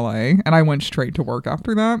Denver to LA, and I went straight to work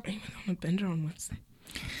after that. I'm on a bender on Wednesday.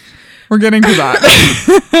 We're getting to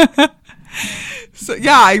that. So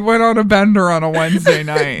yeah, I went on a bender on a Wednesday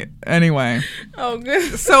night. Anyway. Oh,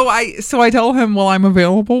 good. So I tell him, well, I'm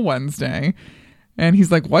available Wednesday. And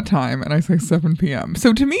he's like, what time? And I say 7 p.m.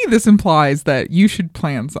 So to me, this implies that you should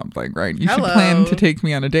plan something, right? You should plan to take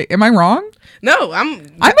me on a date. Am I wrong? No, I'm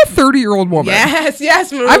a 30-year-old woman.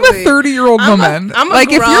 Yes, Marie. I'm a 30-year-old woman. I'm a like,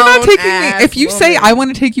 if you're not taking me, if you woman. say I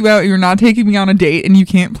want to take you out, you're not taking me on a date, and you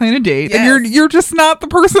can't plan a date, then you're just not the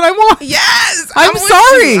person I want. Yes, I'm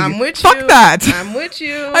sorry. I'm with you. Fuck that. I'm with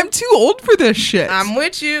you. I'm too old for this shit. I'm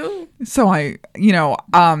with you. So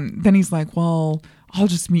then he's like, well, I'll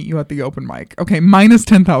just meet you at the open mic. Okay, minus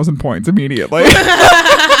 10,000 points immediately. And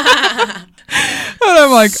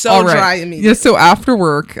I'm like, so all right. dry immediately. Yeah, so after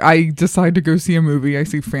work, I decide to go see a movie. I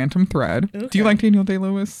see Phantom Thread. Okay. Do you like Daniel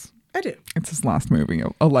Day-Lewis? I do. It's his last movie,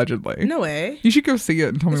 allegedly. No way. You should go see it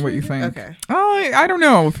and tell me what you think. Okay. Oh, I don't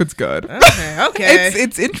know if it's good. Okay.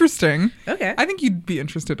 It's interesting. Okay. I think you'd be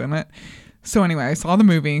interested in it. So anyway, I saw the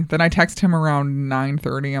movie. Then I text him around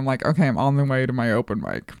 9:30. I'm like, okay, I'm on the way to my open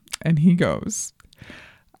mic. And he goes,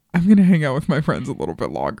 I'm going to hang out with my friends a little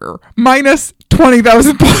bit longer. Minus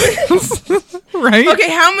 20,000 points. Right? Okay,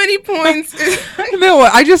 how many points? No,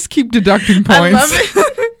 I just keep deducting points. I love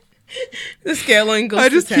it. The scaling goes I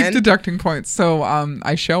just to 10. keep deducting points. So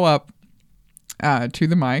I show up to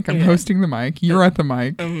the mic. I'm hosting the mic. You're at the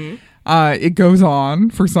mic. Mm-hmm. It goes on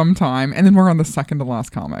for some time. And then we're on the second to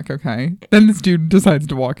last comic, okay? Then this dude decides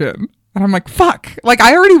to walk in. And I'm like, fuck. Like,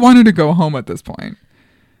 I already wanted to go home at this point.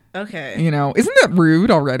 Okay. You know, isn't that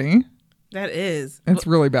rude already? That is. It's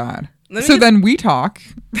really bad. So then we talk,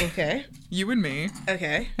 Okay. you and me,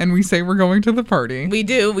 Okay. and we say we're going to the party. We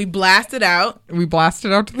do. We blast it out. We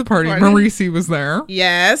blasted out to the party. Party. Marisi was there.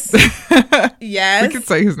 Yes. We Yes. could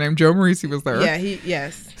say his name. Joe Marisi was there. Yeah,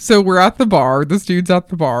 yes. So we're at the bar. This dude's at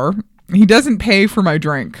the bar. He doesn't pay for my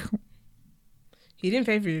drink. He didn't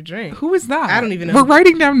pay for your drink. Who is that? I don't even know. We're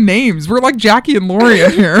writing down names. We're like Jackie and Laurie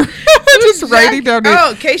in here. Just writing down names.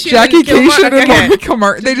 Oh, Keisha Jackie and Kilmar. Cation and Okay. Laurie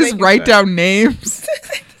Kilmar. They just making write sure. down names.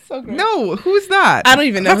 So great. No, who's that? I don't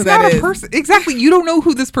even know That's who that not is. a person. Exactly. You don't know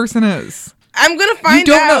who this person is. I'm gonna You find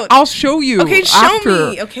don't out. know. I'll show you. Okay, show after.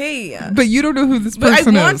 me. Okay. But you don't know who this But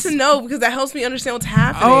person I want is. to know because that helps me understand what's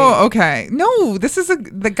happening. Oh, okay. No, this is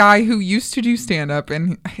the guy who used to do stand up,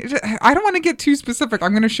 and I don't want to get too specific.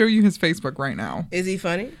 I'm going to show you his Facebook right now. Is he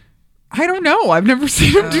funny? I don't know. I've never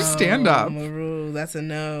seen him do stand up. Maru, that's a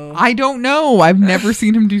no. I don't know. I've never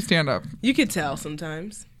seen him do stand up. You could tell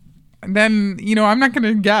sometimes. And then, I'm not going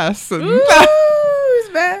to guess. And Ooh, it's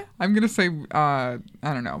bad. I'm going to say, I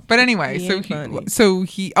don't know. But anyway, He ain't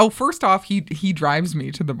funny. First off, he drives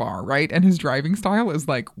me to the bar, right? And his driving style is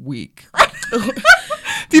like weak. Do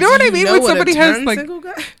you know what I mean? When somebody has like,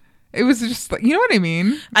 guy? it was just like, you know what I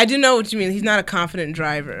mean? I do know what you mean. He's not a confident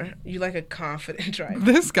driver. You like a confident driver.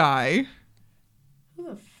 This guy. Who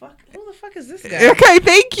the fuck is this guy? Okay,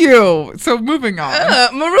 thank you. So moving on.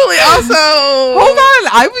 Maruli also. Hold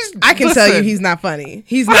on. I can tell you he's not funny.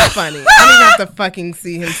 He's not funny. I don't even have to fucking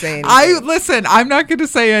see him say anything. I'm not going to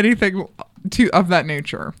say anything of that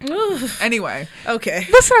nature. Anyway. Okay.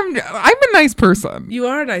 Listen, I'm a nice person. You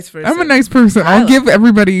are a nice person. I'm a nice person. I'll give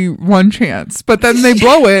everybody one chance, but then they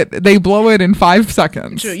blow it. They blow it in 5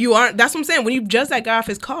 seconds. True. You aren't. That's what I'm saying. When you judged that guy off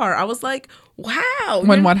his car, I was like, wow.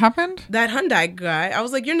 When what happened? That Hyundai guy. I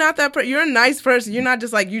was like, you're not that you're a nice person. You're not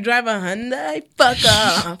just like, you drive a Hyundai? Fuck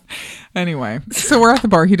off. Anyway, so we're at the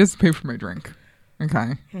bar. He doesn't pay for my drink.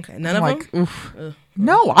 Okay. Okay. None of them? Oof.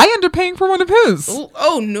 No, I end up paying for one of his.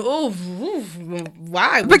 Oh no!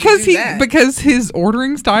 Why? Because his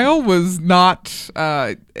ordering style was not.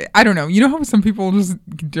 I don't know. You know how some people just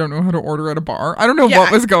don't know how to order at a bar. I don't know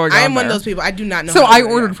what was going on. I am one there. of those people. I do not know. So I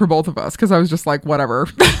ordered for both of us because I was just like, whatever.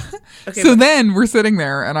 Okay, so then we're sitting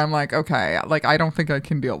there, and I'm like, okay, like I don't think I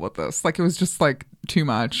can deal with this. Like it was just like too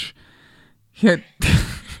much.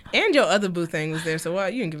 And your other boo thing was there, so why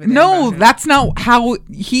you didn't give it? No, that's not how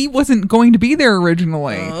he wasn't going to be there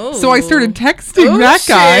originally. Oh. So I started texting that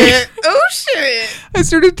guy. Oh shit! I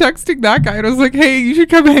started texting that guy and I was like, hey, you should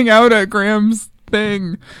come hang out at Graham's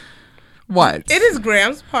thing. What? It is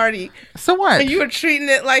Graham's party. So what? And you were treating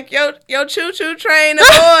it like yo choo choo train of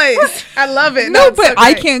boys. I love it. No, it's but so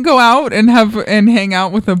I great. can't go out and hang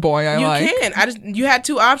out with a boy I You like. can. You had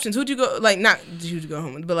two options. Who'd you go like? Not who'd you go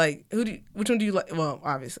home with, but like which one do you like? Well,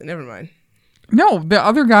 obviously, never mind. No, the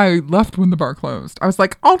other guy left when the bar closed. I was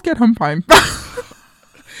like, I'll get home fine.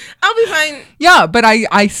 I'll be fine. Yeah, but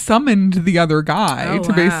I summoned the other guy Oh, to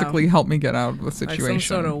wow. basically help me get out of the situation. Like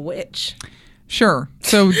some sort of witch. Sure.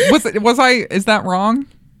 So is that wrong?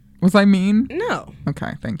 Was I mean? No.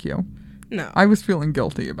 Okay, thank you. No. I was feeling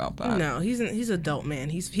guilty about that. No, he's an adult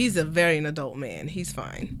man. He's a very an adult man. He's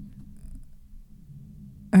fine.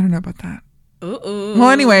 I don't know about that. Ooh. Well,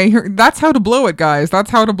 anyway, that's how to blow it, guys.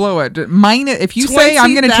 That's how to blow it. Mine it. If you say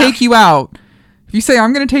I'm going to take you out,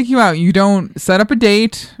 you don't set up a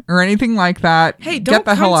date or anything like that. Hey, don't get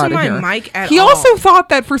the hell out of here. Mic at he all. also thought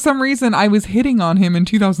that for some reason I was hitting on him in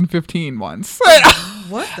 2015 once.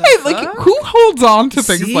 What the fuck? Like, who holds on to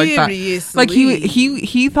things like that? Seriously? Like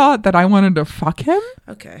he thought that I wanted to fuck him.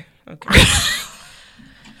 Okay. Okay.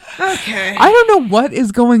 I don't know what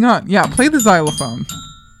is going on. Yeah, play the xylophone.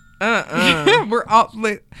 We're up.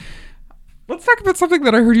 Let's talk about something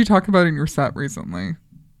that I heard you talk about in your set recently.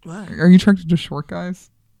 What? Are you attracted to short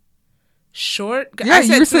guys? Short? Yeah,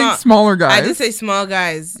 you were saying smaller guys. I did say small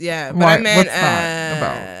guys. Yeah, but Why? I meant What's that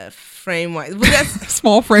about? frame wise. But that's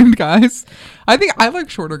small framed guys. I think I like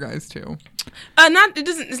shorter guys too.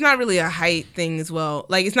 It's not really a height thing as well.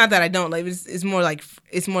 Like, it's not that I don't like. It's more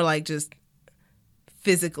like just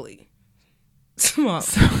physically small.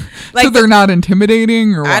 Like, so they're not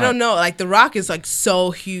intimidating, or what? I don't know. Like, The Rock is like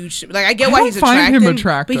so huge. Like, I get I why don't he's find him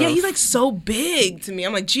attractive. but yeah, he's like so big to me.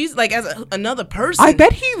 I'm like, geez, like as another person. I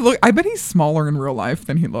bet he's smaller in real life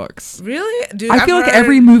than he looks. Really, dude? I feel like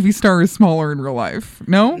every movie star is smaller in real life.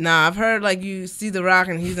 No, nah. I've heard like you see The Rock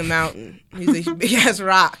and he's a mountain. He's a big ass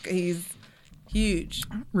rock. He's huge.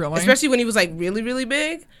 Really, especially when he was like really really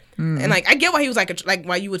big. And like, I get why he was like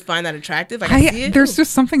why you would find that attractive. Like, I see it. There's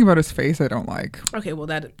just something about his face I don't like. Okay, well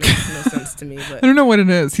that makes no sense to me. But I don't know what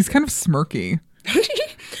it is. He's kind of smirky.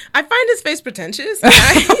 I find his face pretentious, and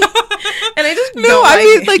I just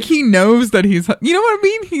mean like he knows that he's. You know what I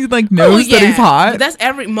mean? He like knows that he's hot. But that's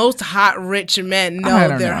most hot rich men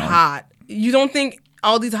know they're hot. You don't think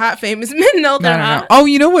all these hot famous men know they're hot? Oh,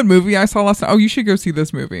 you know what movie I saw last night? Oh, you should go see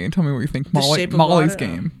this movie and tell me what you think. Molly's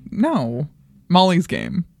Game. No, Molly's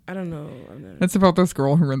Game. I don't know. It's about this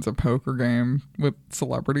girl who runs a poker game with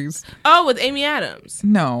celebrities. Oh, with Amy Adams.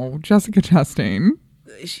 No, Jessica Chastain.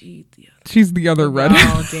 Is she the other? She's the other redhead.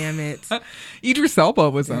 Oh, damn it. Idris Elba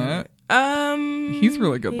was in it. He's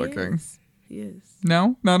really good looking. He is.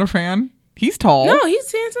 No, not a fan. He's tall. No,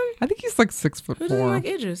 he's handsome. I think he's like 6'4". Who doesn't like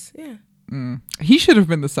Idris? Yeah. He should have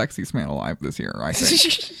been the sexiest man alive this year, I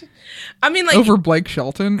think. I mean, like, over Blake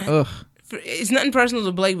Shelton. Ugh. It's nothing personal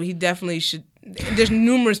to Blake, but he definitely should. There's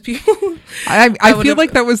numerous people. I feel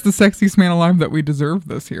like that was the sexiest man alive that we deserved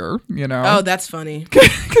this year, you know? Oh, that's funny.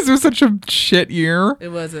 Because it was such a shit year.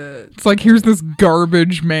 It's like, here's this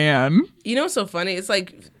garbage man. You know what's so funny? It's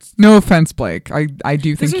like... No offense, Blake. I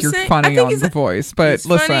do think you're funny on The Voice, but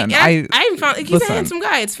listen. I haven't found... He's a handsome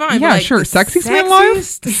guy. It's fine. Yeah, like, sure. Sexiest man alive?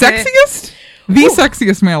 Sexiest? The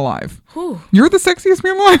sexiest man alive. You're the sexiest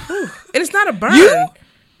man alive? And it's not a burn.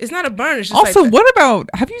 It's not a burn. It's just also, what about...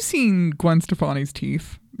 Have you seen Gwen Stefani's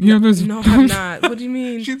teeth? You know, there's... No, I'm not. What do you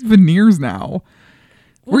mean? She has veneers now.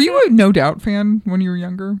 Were you a No Doubt fan when you were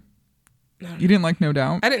younger? No. You didn't like No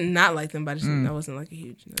Doubt? I did not like them, but I just I wasn't like a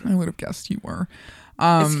huge... No. I would have guessed you were.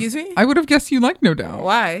 Excuse me? I would have guessed you liked No Doubt.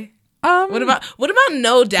 Why? What about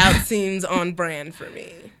No Doubt seems on brand for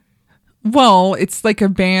me? Well, it's like a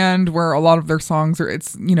band where a lot of their songs are,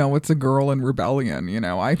 it's a girl in rebellion,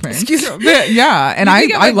 I think. Excuse me? Yeah, and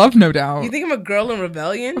I love No Doubt. You think I'm a girl in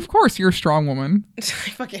rebellion? Of course, you're a strong woman.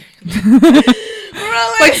 Fucking...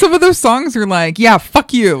 Like, some of those songs are like, yeah,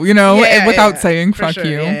 fuck you, without saying fuck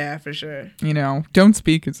you. Yeah, for sure. Don't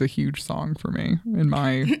Speak is a huge song for me in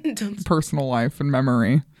my personal life and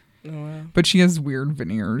memory. Oh, wow. But she has weird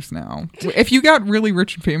veneers now. If you got really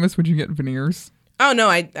rich and famous, would you get veneers? Oh no,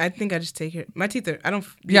 I think I just take it. My teeth are.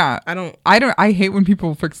 I hate when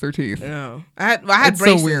people fix their teeth. No, I had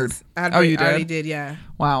braces. So weird. You did? I already did. Yeah.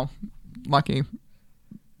 Wow, lucky.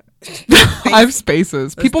 I have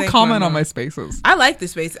spaces. People comment on my spaces. I like the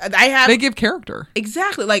space. They give character.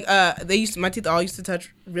 Exactly. Like my teeth all used to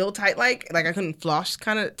touch real tight. Like I couldn't floss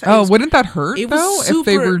kind of. Oh, wouldn't that hurt though if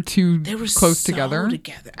they were too close so together?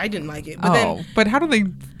 I didn't like it. But but how do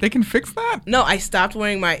they can fix that? No, I stopped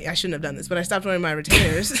wearing I shouldn't have done this, but I stopped wearing my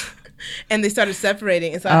retainers. And they started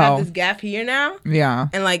separating, and so I have this gap here now. Yeah,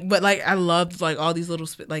 and I loved all these little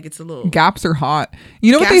it's a little gaps are hot.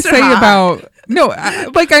 You know what they say about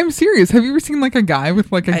I'm serious. Have you ever seen a guy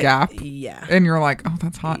with a gap? Yeah, and you're like, oh,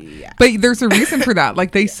 that's hot. Yeah, but there's a reason for that.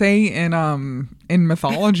 They say in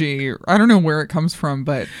mythology, I don't know where it comes from,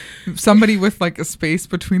 but somebody with a space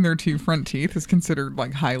between their two front teeth is considered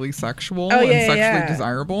highly sexual and sexually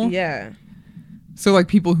desirable. Yeah. So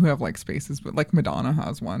people who have spaces, but Madonna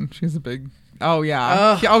has one. She has a big. Oh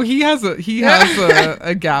yeah. He has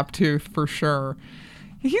a gap tooth for sure.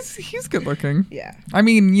 He's good looking. Yeah. I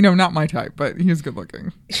mean, not my type, but he's good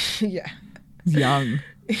looking. Yeah. He's young.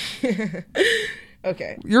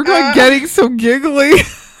 Okay. You're getting so giggly.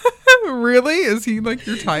 Really? Is he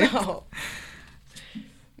your type? No.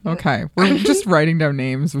 Okay, we're just writing down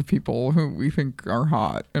names of people who we think are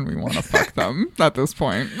hot and we want to fuck them at this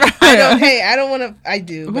point. I don't. Hey, I don't want to. I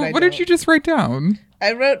do. But What did you just write down?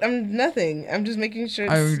 I wrote. I'm nothing. I'm just making sure.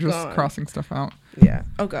 I'm It's just gone. crossing stuff out. Yeah.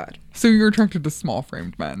 Oh God. So you're attracted to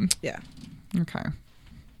small-framed men. Yeah. Okay.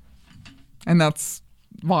 And that's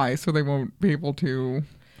why, so they won't be able to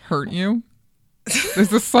hurt you? Is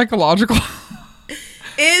this psychological?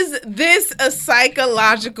 Is this a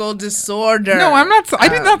psychological disorder? No, I'm not. I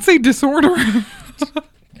did not say disorder. I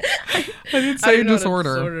didn't say I don't know what a disorder.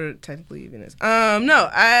 disorder technically even is. No,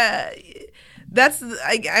 that's.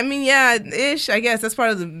 I mean, yeah, ish. I guess that's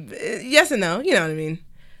part of the. Yes and no. You know what I mean.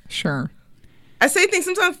 Sure. I say things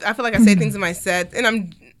sometimes. I feel like I say things in my set, and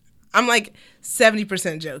I'm like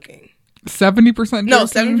 70% joking. 70%? No,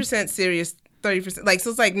 70% serious. 30%. Like,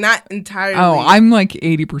 so it's like not entirely. Oh, I'm like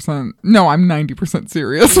 80%. No, I'm 90%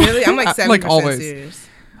 serious. Really? I'm like 70% like always. serious.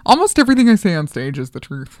 Almost everything I say on stage is the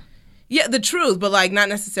truth. Yeah, the truth, but like not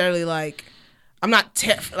necessarily like I'm not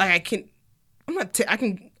like I can. I'm not. I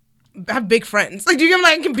can have big friends. Like, do you get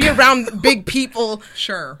like I can be around big people?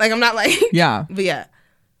 Sure. Like I'm not like. Yeah. But yeah.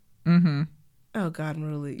 Mm-hmm. Oh God,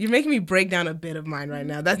 Maruli, you're making me break down a bit of mine right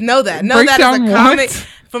now. Know that Break as a down comic,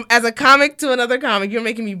 what? as a comic to another comic, you're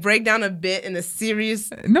making me break down a bit in a serious.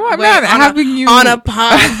 No, I'm way not having you on a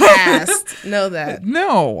podcast. Know that.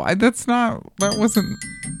 No, that's not. That wasn't.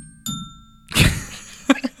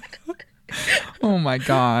 Oh my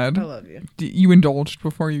God. I love you. You indulged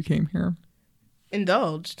before you came here.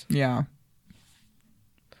 Indulged. Yeah.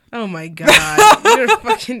 Oh my God, you're a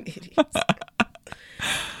fucking idiot.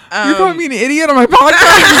 You're calling me an idiot on my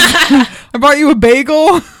podcast? I bought you a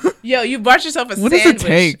bagel. Yo, you bought yourself a What does sandwich. it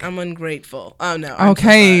take? I'm ungrateful. Oh no. I'm so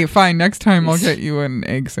Okay, sorry. fine. Next time I'll get you an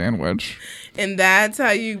egg sandwich. And that's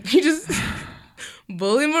how you just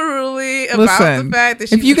bully Maruli about Listen, the fact that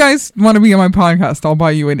she. if you guys want to be on my podcast, I'll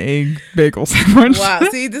buy you an egg bagel sandwich. Wow,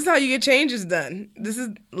 see, this is how you get changes done. This is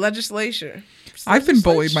legislature. I've been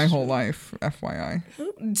bullied my whole life, FYI.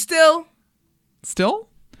 Still, Still?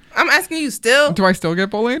 I'm asking you. Still, Do I still get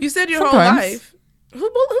bullied? you said your Sometimes. whole life. Who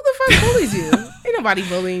the fuck bullies you? Ain't nobody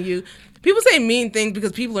bullying you. People say mean things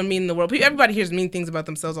because people are mean in the world. Everybody hears mean things about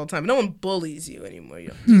themselves all the time. But no one bullies you anymore.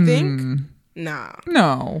 Do you think? Nah.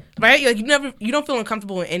 No. Right? Like you don't feel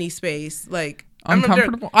uncomfortable in any space. Like I remember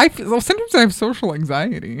Uncomfortable? I feel, well, sometimes I have social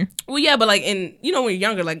anxiety. well, yeah, but like when you're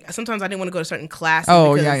younger, like sometimes I didn't want to go to certain classes.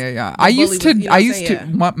 Oh, because yeah. the I bully used to, was- you know what I'm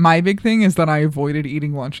saying? Yeah. my big thing is that I avoided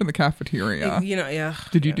eating lunch in the cafeteria. Yeah.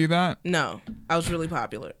 Did you yeah. do that? No, I was really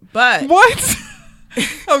popular, but What?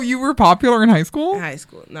 Oh, you were popular in high school? in high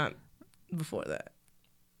school, not before that.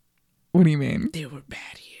 What do you mean? They were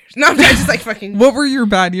bad years. No, I'm just like fucking What were your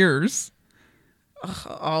bad years?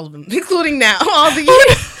 all of them, including now, all the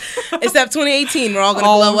years, except 2018. We're all gonna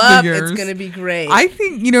All glow of up. the It's years. gonna be great. I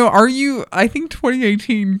think, I think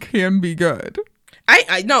 2018 can be good.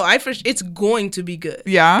 I know. It's going to be good.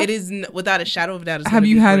 Yeah? It is without a shadow of a doubt. It's Have gonna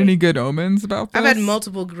you be had great. any good omens about this? I've had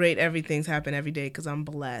multiple great everythings happen every day because I'm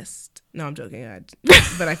blessed. No, I'm joking.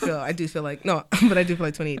 But I do feel like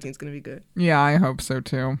 2018 is gonna be good. Yeah, I hope so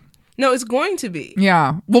too. No, it's going to be.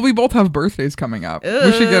 Yeah. Well, we both have birthdays coming up. We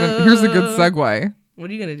should here's a good segue. What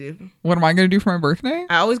are you gonna do? What am I going to do for my birthday?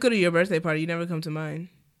 I always go to your birthday party. You never come to mine.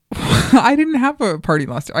 I didn't have a party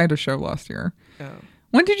last year. I had a show last year. Oh,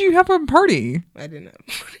 When did you have a party? I didn't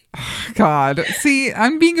know. God. See,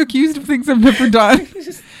 I'm being accused of things I've never done.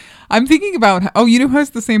 I'm thinking about, you know who has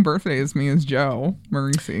the same birthday as me as Joe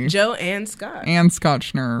Marisi. Joe and Scott. And Scott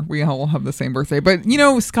Schnurr. We all have the same birthday. But,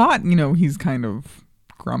 Scott, he's kind of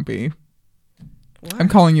grumpy. What? I'm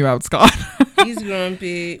calling you out, Scott. He's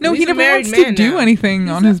grumpy. No, Well, he he's a never married wants to man do now. anything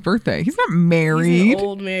on his birthday. He's not He's married. an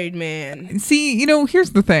old married man. See,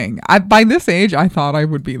 here's the thing. By this age, I thought I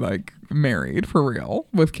would be like married for real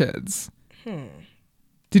with kids.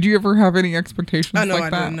 Did you ever have any expectations Oh no, like I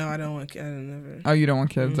that? don't. No, I don't want. I don't never. Oh, you don't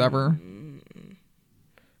want kids ever?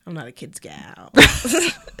 I'm not a kid's gal.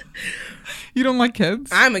 You don't like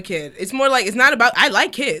kids? I'm a kid. It's more like it's not about. I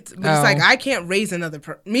like kids, but Oh. it's like I can't raise another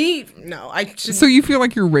me. No, I should. So you feel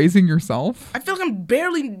like you're raising yourself? I feel like I'm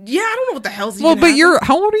barely. Yeah, I don't know what the hell's. Well, even but happening.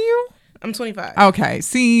 how old are you? I'm 25. Okay.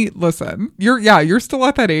 See, listen, you're still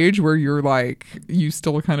at that age where you're like, you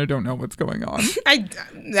still kind of don't know what's going on.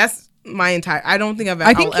 That's my entire. I don't think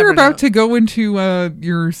I think you're about to go into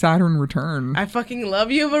your Saturn return. I fucking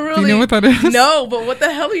love you, Maruli. Do you know what that is? No, but what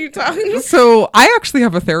the hell are you talking about? So I actually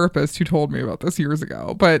have a therapist who told me about this years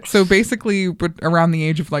ago. But so basically, around the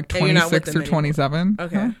age of like And you're not with 26 them or 27.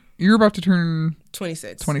 Okay. You're about to turn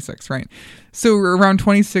 26. 26, right? So around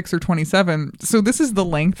 26 or 27. So this is the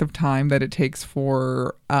length of time that it takes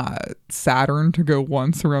for Saturn to go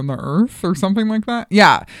once around the Earth or something like that.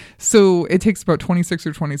 Yeah. So it takes about 26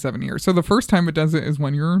 or 27 years. So the first time it does it is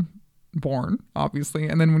when you're born, obviously.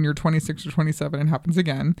 And then when you're 26 or 27, it happens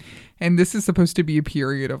again. And this is supposed to be a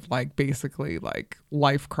period of like basically like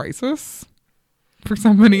life crisis for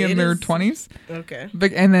somebody in their 20s. Okay.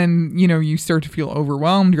 But, and then, you know, you start to feel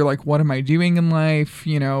overwhelmed. You're like, what am I doing in life?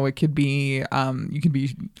 You know, it could be, you could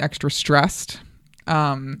be extra stressed.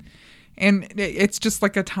 And it's just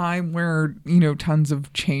like a time where, you know, tons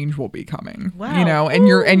of change will be coming. Wow. You know,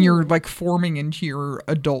 and you're like forming into your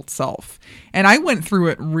adult self. And I went through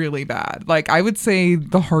it really bad. Like, I would say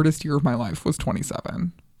the hardest year of my life was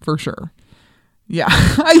 27, for sure. Yeah.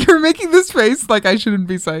 You're making this face like I shouldn't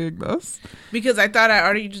be saying this. Because I thought I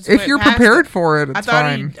already just If you're prepared for it, it's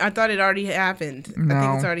fine. I thought it already happened. No. I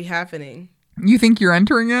think it's already happening. You think you're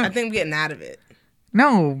entering it? I think I'm getting out of it.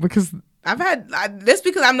 No, because that's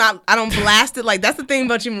because I don't blast it. Like, that's the thing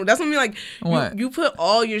about you. That's what I mean. Like, what? You put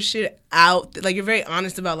all your shit out. Like, you're very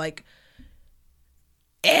honest about, like,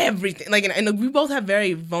 everything. Like, and we both have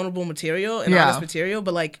very vulnerable material and honest material,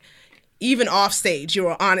 but, like, even off stage, you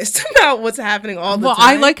were honest about what's happening all the time. Well,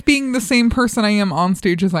 I like being the same person I am on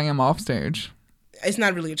stage as I am off stage. It's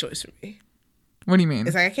not really a choice for me. What do you mean?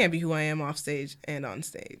 It's like I can't be who I am off stage and on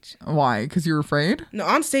stage. Why? Because you're afraid? No,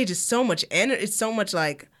 on stage is so much energy. It's so much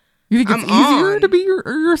like... You think it's easier to be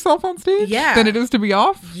yourself on stage? Yeah. Than it is to be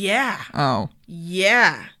off? Yeah. Oh.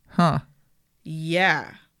 Yeah. Huh.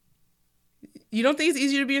 Yeah. You don't think it's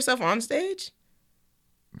easier to be yourself on stage?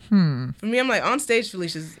 For me, I'm like, on stage,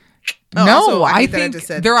 Felicia's... Oh, no, also, I think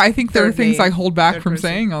there are things I hold back from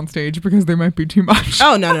saying on stage because they might be too much.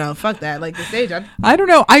 Oh no, fuck that! Like the stage, I don't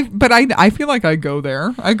know. I feel like I go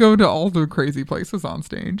there. I go to all the crazy places on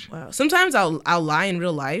stage. Wow. Sometimes I'll lie in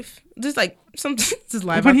real life, just like just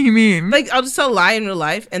lie. What do you mean? Like I'll just tell a lie in real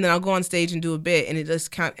life, and then I'll go on stage and do a bit, and it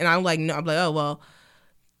just and I'm like, no, I'm like, oh well,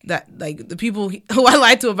 that like the people who I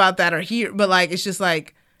lied to about that are here, but like it's just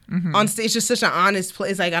like on stage, it's just such an honest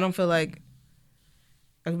place. Like I don't feel like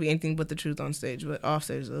I could be anything but the truth on stage, but off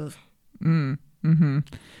stage, ugh.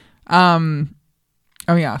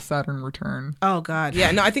 Oh yeah, Saturn return. Oh God,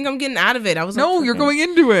 yeah. No, I think I'm getting out of it. You're going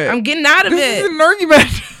into it. I'm getting out of it. This is an argument.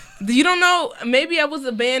 You don't know. Maybe I was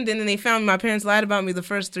abandoned and they found me. My parents lied about me the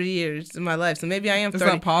first 3 years of my life. So maybe I am 30.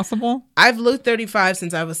 Is that possible? I've looked 35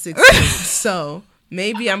 since I was 16. So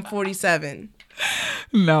maybe I'm 47.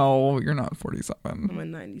 No, you're not 47. I'm a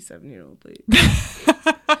 97-year-old lady.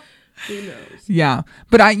 Who knows? Yeah.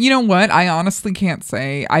 But you know what? I honestly can't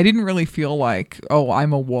say. I didn't really feel like, oh,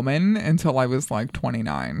 I'm a woman until I was like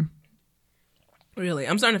 29. Really?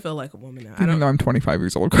 I'm starting to feel like a woman now. Even though I'm 25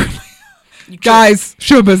 years old currently. Guys,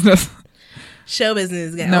 show business. Show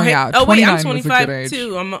business. No, okay. yeah. Oh, wait, I'm 25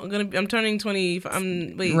 too. I'm turning 20.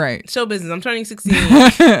 Wait. Right. Show business. I'm turning 16.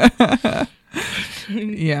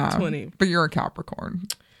 Yeah. 20. But you're a Capricorn.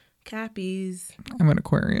 Cappies. I'm an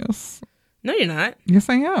Aquarius. No, you're not. Yes,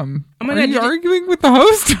 I am. Oh my Are God, you arguing with the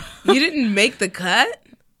host? You didn't make the cut?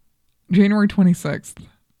 January 26th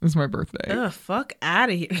is my birthday. Ugh, fuck out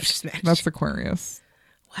of here. Just That's Aquarius.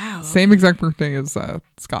 Wow. Same exact birthday as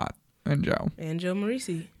Scott and Joe. And Joe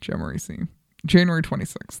Marisi. Joe Marisi. January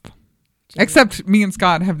 26th. Except me and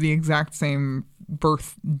Scott have the exact same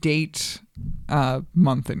birth date,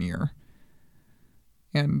 month and year.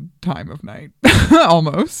 And time of night.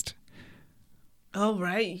 Almost. Oh,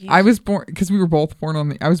 right. I was born, because we were both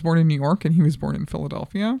born I was born in New York and he was born in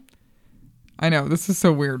Philadelphia. I know, this is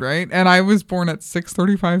so weird, right? And I was born at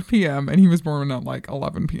 6:35 p.m. and he was born at like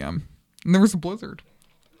 11 p.m. And there was a blizzard.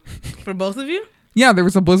 For both of you? Yeah, there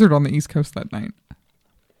was a blizzard on the East Coast that night.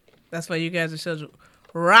 That's why you guys are such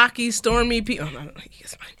rocky, stormy people. Oh, no,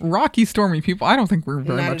 rocky, stormy people? I don't think we're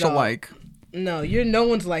very much alike. No, no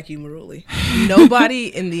one's like you, Maruli.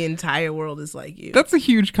 Nobody in the entire world is like you. That's a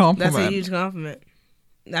huge compliment. That's a huge compliment.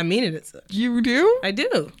 I mean it as such. You do? I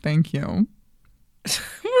do. Thank you.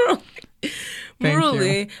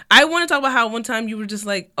 Maruli, I want to talk about how one time you were just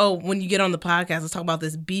like, oh, when you get on the podcast, let's talk about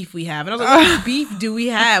this beef we have. And I was like, what beef do we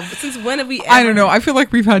have? Since when have we ever? I don't know. I feel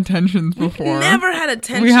like we've had tensions before. We've never had a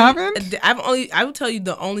tension. We haven't? I will tell you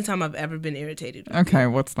the only time I've ever been irritated with Okay,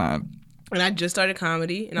 you. What's that? And I just started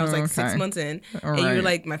comedy, and I was like 6 months in. All and you were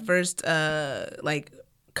like my first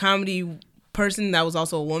comedy person that was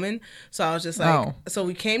also a woman. So I was just like, So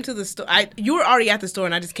we came to the store. You were already at the store,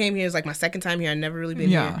 and I just came here. It was like my second time here. I'd never really been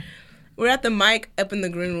here. We're at the mic up in the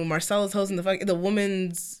green room. Marcella's hosting the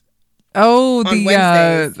women's Oh, on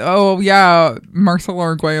Wednesdays. Yeah, Marcelo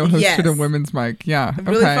Arguello hosted Yes. a women's mic. Yeah, A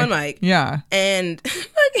really fun mic. Yeah, And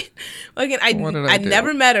fucking, What did I I'd do?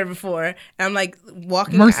 never met her before. And I'm like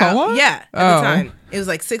walking Marcella? out. Yeah, at Oh. the time. It was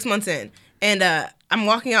like 6 months in. And I'm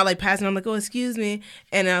walking out like passing. I'm like, oh, excuse me.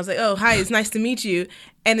 And I was like, oh, hi, it's nice to meet you.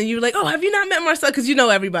 And then you were like, oh, have you not met Marcella? Because you know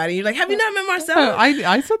everybody. You're like, have you not met Marcella?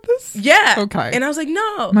 I said this. Yeah. Okay. And I was like,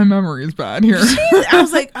 no. My memory is bad here. I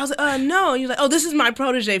was like, no. And you're like, oh, this is my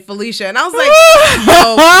protege, Felicia. And I was like,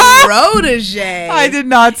 no, protege. I did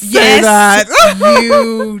not say Yes, that.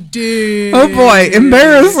 you did. Oh boy,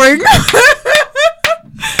 embarrassing.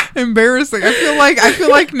 Embarrassing. I feel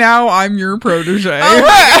like now I'm your protege.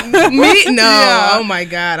 Oh, me? No. Yeah. Oh my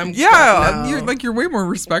God. Yeah, no. you're way more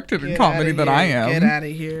respected in Get comedy outta than here. I am. Get out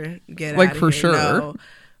of here. Get Like, outta for here. sure. No.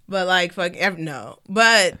 But like, no.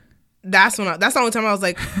 But that's the only time I was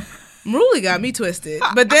like, Maruli got me twisted.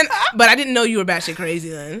 But I didn't know you were batshit crazy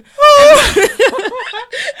then.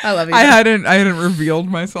 I love you. I hadn't revealed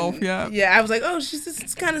myself yet. Yeah, I was like, oh, she's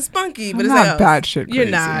just kind of spunky, but I'm it's not like, batshit You're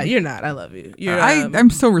crazy. not. I love you. You're. I'm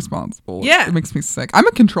so responsible. Yeah. It makes me sick. I'm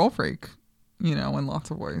a control freak, in lots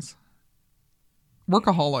of ways.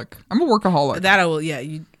 Workaholic. I'm a workaholic. That I will. Yeah,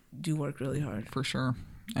 you do work really hard. For sure.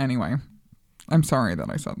 Anyway, I'm sorry that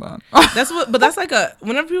I said that. But that's like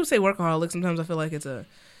whenever people say workaholic, sometimes I feel like it's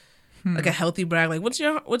like a healthy brag. Like, what's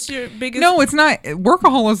your biggest? No, it's not.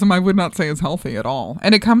 Workaholism I would not say is healthy at all.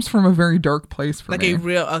 And it comes from a very dark place for like me. a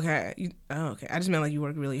real okay. Okay. I just meant like you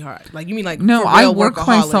work really hard. Like you mean like No, for I real work workaholic,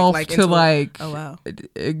 myself like, to into like oh wow.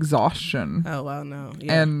 exhaustion. Oh wow, no.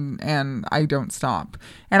 Yeah. And I don't stop.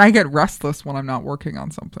 And I get restless when I'm not working on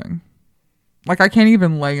something. Like I can't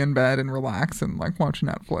even lay in bed and relax and like watch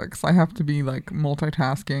Netflix. I have to be like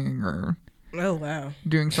multitasking or Oh wow.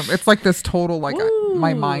 doing something. It's like this total like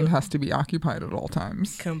my Ooh. mind has to be occupied at all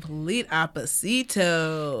times. Complete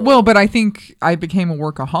opposito. Well, but I think I became a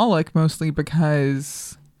workaholic mostly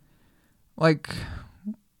because like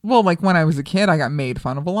when I was a kid I got made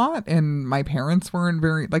fun of a lot and my parents weren't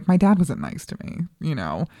very like my dad wasn't nice to me,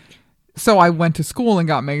 So I went to school and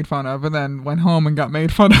got made fun of and then went home and got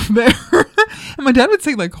made fun of there. And my dad would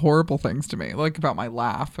say like horrible things to me, like about my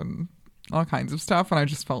laugh and all kinds of stuff, and I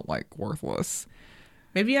just felt like worthless.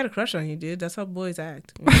 Maybe you had a crush on you, dude. That's how boys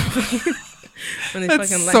act. When they That's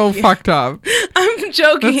fucking so like you. fucked up. I'm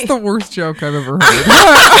joking. That's the worst joke I've ever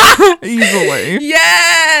heard. Easily.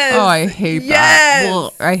 Yes. Oh, I hate Yes. that.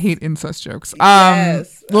 Ugh, I hate incest jokes.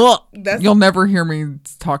 Yes. Ugh. That's- You'll never hear me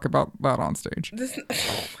talk about that on stage. This, oh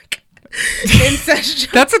my God. Incest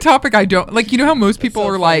joke. That's a topic I don't like. You know how most people so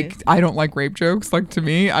are funny. like, I don't like rape jokes. Like to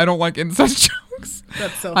me, I don't like incest jokes.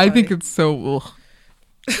 That's so I think funny. it's so. Ugh.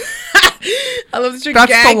 I love that you're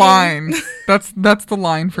That's gagging. the line. That's the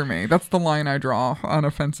line for me. That's the line I draw on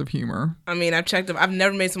offensive humor. I mean, I've checked them. I've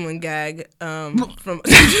never made someone gag from.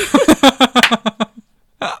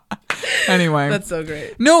 Anyway. That's so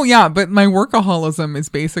great. No, yeah, but my workaholism is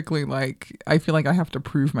basically like I feel like I have to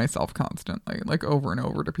prove myself constantly, like over and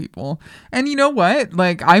over to people. And you know what?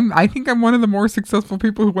 Like I think I'm one of the more successful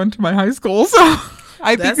people who went to my high school, so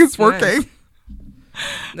I think That's it's nice. working.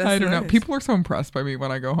 That's I don't know. nice. People are so impressed by me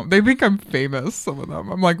when I go home. They think I'm famous, some of them.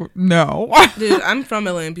 I'm like, no. Dude, I'm from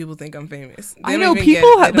LA and people think I'm famous. They I don't know even people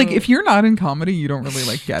get- they like don't- if you're not in comedy, you don't really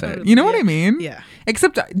like get it. You know what I mean? Yeah.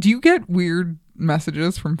 Except do you get weird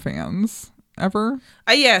messages from fans ever?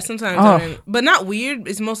 Yeah, sometimes, Oh. I mean, but not weird.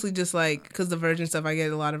 It's mostly just like because the virgin stuff. I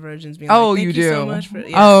get a lot of virgins being Oh, like, "Thank you you do. so much for."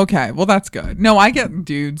 Yeah. Oh, okay. Well, that's good. No, I get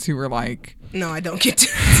dudes who are like, No, I don't get to.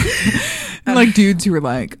 like dudes who are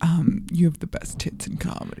like, you have the best tits in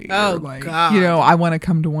comedy. Oh, or like, God. I want to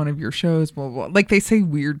come to one of your shows. Blah, blah, blah. Like they say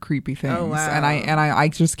weird, creepy things, Oh, wow. and I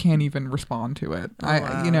just can't even respond to it. Oh,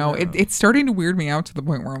 wow, no. It's starting to weird me out to the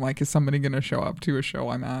point where I'm like, is somebody gonna show up to a show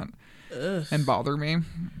I'm at Ugh. and bother me?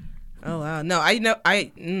 Oh wow, no,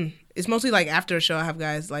 it's mostly like after a show, I have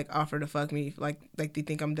guys like offer to fuck me, like they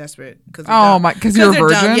think I'm desperate because Oh, my- 'cause you're a they're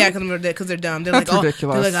dumb. virgin? Yeah, because they're dumb. They're That's like,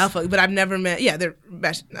 ridiculous. They're like, I'll fuck, but I've never met. Yeah,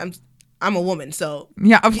 I'm a woman, so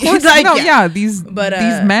Yeah, of course. Like, no, yeah. yeah. These But,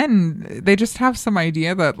 men, they just have some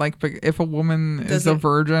idea that like if a woman is a Doesn't-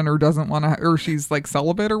 virgin or doesn't want to, or she's like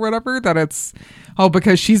celibate or whatever, that it's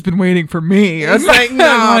because she's been waiting for me. It's like, I'm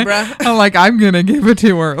nah, like, bruh. I'm like, I'm gonna give it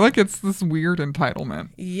to her. Like it's this weird entitlement.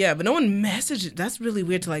 yeah, but no one messages. That's really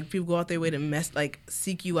weird to like people go out their way to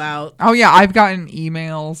seek you out. Oh yeah, I've gotten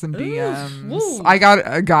emails and Ooh, DMs. woo. I got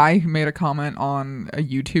a guy who made a comment on a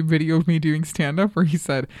YouTube video of me doing stand up where he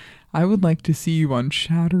said, "I would like to see you on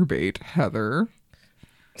Chatterbait, Heather."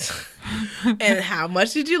 And how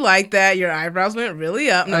much did you like that? Your eyebrows went really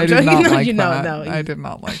up. No, I I'm did joking. not No, like you know, that. no. I did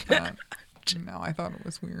not like that. No, I thought it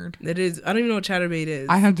was weird. It is. I don't even know what Chatterbait is.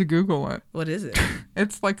 I had to Google it. What is it?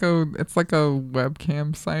 It's like a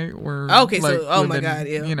webcam site where. Okay, like, so oh my god,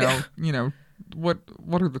 yeah. You know, what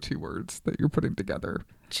are the two words that you're putting together?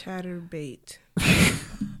 Chatterbait.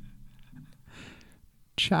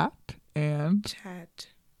 Chat and Chat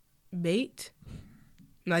bait?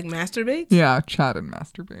 Like masturbate? yeah, chat and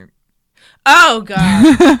masturbate. Oh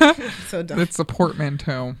god. So dumb. It's a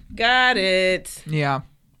portmanteau. Got it. Yeah.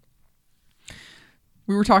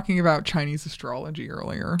 We were talking about Chinese astrology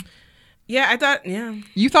earlier. Yeah, I thought. Yeah,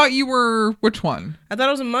 You thought you were which one? I thought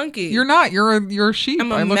I was a monkey. You're not. You're a sheep.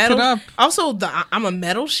 I'm a I looked metal. it up. Also, I'm a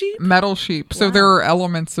metal sheep. Metal sheep. So Wow. there are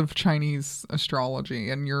elements of Chinese astrology,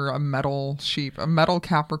 and you're a metal sheep, a metal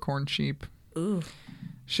Capricorn sheep. Ooh.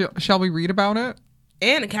 Shall we read about it?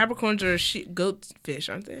 And Capricorns are goat fish,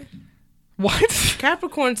 aren't they? What?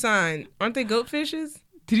 Capricorn sign, aren't they goat fishes?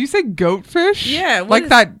 Did you say goatfish? Yeah, what like is-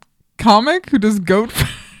 that comic who does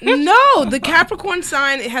goatfish. No, the Capricorn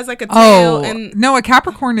sign, it has like a tail Oh and no, a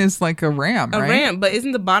Capricorn is like a ram, a right? ram, but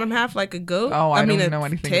isn't the bottom half like a goat? Oh, I mean, don't a know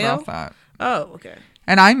anything tail? about that. Oh, okay.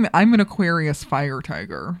 And I'm an Aquarius fire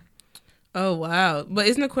tiger. Oh wow, but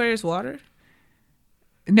isn't Aquarius water?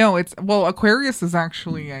 No, Aquarius is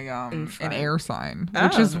actually an fire. air sign,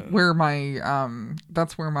 which is Oh. where my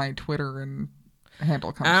that's where my Twitter and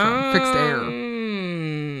handle comes from. Fixed air.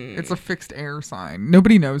 It's a fixed air sign.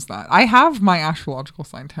 Nobody knows that. I have my astrological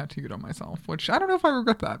sign tattooed on myself, which I don't know if I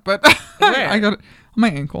regret that, but Where? I got it on my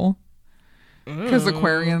ankle. Because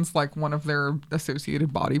Aquarians, like one of their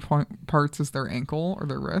associated body parts is their ankle or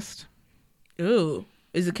their wrist. Ooh,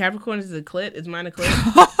 is it Capricorn? Is it clit? Is mine a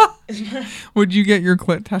clit? Would you get your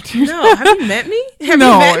clit tattooed? No, have you met me? Have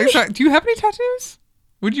No, you met me? exactly. Do you have any tattoos?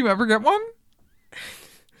 Would you ever get one?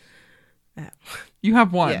 You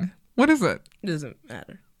have one. Yeah. What is it? It doesn't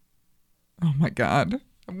matter. Oh my god.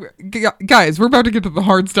 Guys, we're about to get to the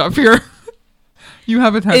hard stuff here. You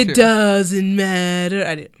have a tattoo. It doesn't matter.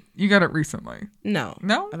 I did. You got it recently. No.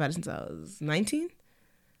 No? I've had it since I was 19.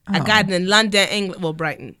 I got it in London, England. Well,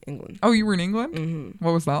 Brighton, England. Oh, you were in England? Mm-hmm.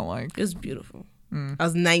 What was that like? It was beautiful. I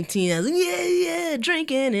was 19. I was like, yeah,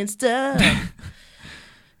 drinking and stuff.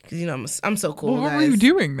 Because, you know, I'm so cool, Well, what guys. were you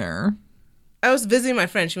doing there? I was visiting my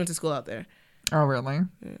friend. She went to school out there. Oh, really?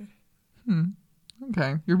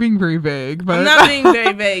 Okay. You're being very vague, but I'm not being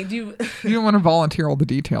very vague. you don't want to volunteer all the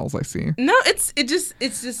details, I see. No, it's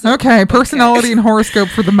just Okay, personality and horoscope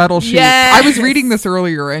for the metal sheep. Yes. I was reading this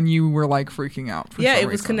earlier and you were like freaking out. For Yeah, some it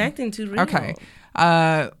was reason. connecting to real. Okay.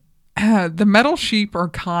 The metal sheep are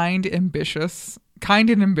kind and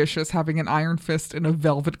ambitious, having an iron fist and a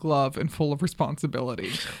velvet glove and full of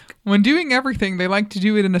responsibility. When doing everything, they like to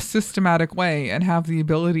do it in a systematic way and have the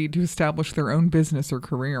ability to establish their own business or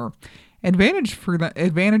career.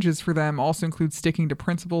 Advantages for them also include sticking to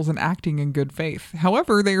principles and acting in good faith.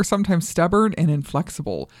 However, they are sometimes stubborn and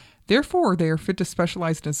inflexible. Therefore, they are fit to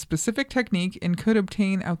specialize in a specific technique and could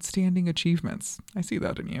obtain outstanding achievements. I see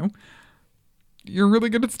that in you. You're really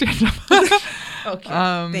good at stand-up. Okay,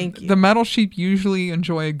 thank you. The metal sheep usually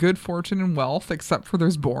enjoy a good fortune and wealth, except for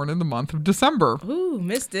those born in the month of December. Ooh,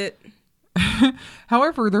 missed it.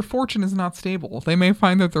 However, their fortune is not stable. They may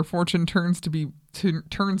find that their fortune turns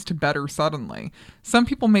to better suddenly. Some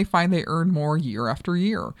people may find they earn more year after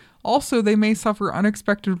year. Also, they may suffer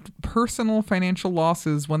unexpected personal financial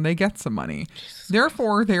losses when they get some money.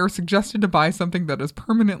 Therefore, they are suggested to buy something that is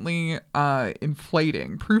permanently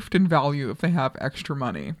inflating, proofed in value if they have extra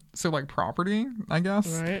money. So like property, I guess.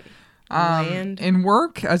 Right. Land. In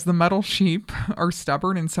work, as the metal sheep are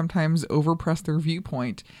stubborn and sometimes overpress their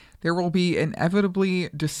viewpoint, there will be inevitably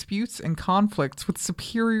disputes and conflicts with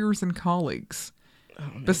superiors and colleagues.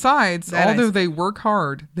 Besides, although they work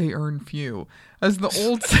hard, they earn few. As the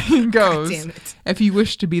old saying goes, damn it. if you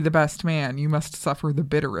wish to be the best man, you must suffer the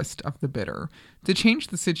bitterest of the bitter. To change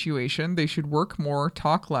the situation, they should work more,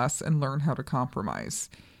 talk less, and learn how to compromise.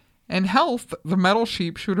 In health, the metal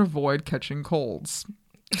sheep should avoid catching colds.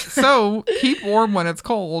 So, keep warm when it's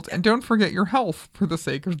cold, and don't forget your health for the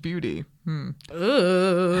sake of beauty.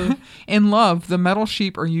 Ooh. In love, the metal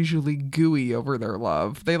sheep are usually gooey over their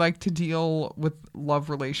love. They like to deal with love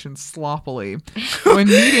relations sloppily. When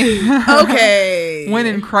meeting, Okay. when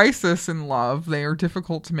in crisis in love, they are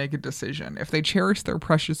difficult to make a decision. If they cherish their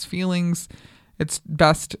precious feelings, it's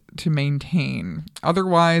best to maintain.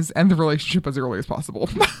 Otherwise, end the relationship as early as possible.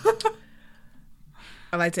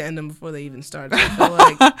 I like to end them before they even start.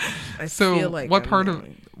 I feel like what I'm part of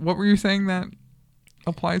yelling. what were you saying that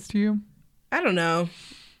applies to you? I don't know.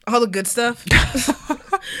 All the good stuff.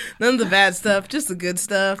 None of the bad stuff. Just the good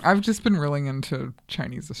stuff. I've just been really into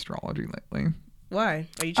Chinese astrology lately. Why?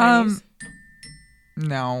 Are you Chinese?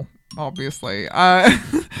 No, obviously.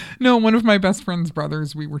 No, one of my best friend's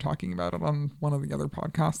brothers, we were talking about it on one of the other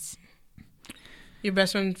podcasts. Your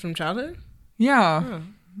best friend from childhood? Yeah. Oh.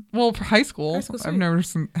 Well, for high school, High school, I've sweet. never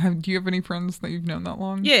seen. Do you have any friends that you've known that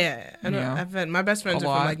long? Yeah. I know. Yeah. I've had my best friends A are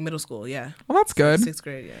from lot. like middle school. Yeah. Well, that's good. 6th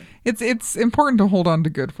grade. Yeah. It's important to hold on to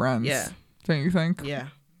good friends. Yeah. Don't you think? Yeah.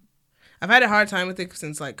 I've had a hard time with it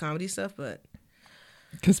since like comedy stuff, but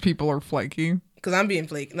Because people are flaky. because I'm being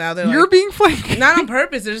flaky now. They're You're like, being flaky. not on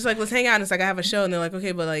purpose. They're just like, let's hang out. And it's like I have a show, and they're like,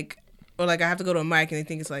 okay, but like, or like I have to go to a mic, and they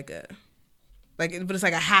think it's like a, like, but it's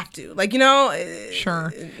like I have to, like, you know.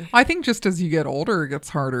 Sure. I think just as you get older, it gets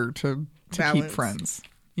harder to keep Balance. friends. Oh,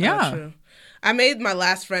 Yeah. true. I made my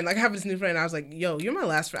last friend. Like I have this new friend. And I was like, yo, you're my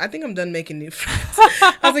last friend. I think I'm done making new friends.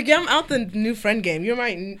 I was like, yeah, I'm out the new friend game. You're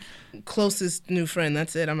my closest new friend.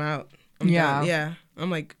 That's it. I'm out. I'm Yeah. done. Yeah. I'm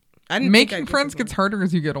like, I didn't think Making I'd friends get gets harder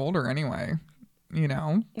as you get older anyway. You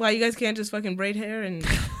know? Why, you guys can't just fucking braid hair and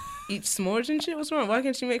eat s'mores and shit? What's wrong? Why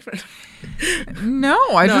can't you make friends? No,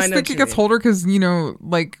 I No, I just know think what it you gets mean. harder because, you know,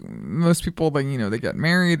 like most people, like, you know, they get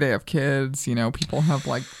married, they have kids, you know, people have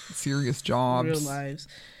like serious jobs. Real lives.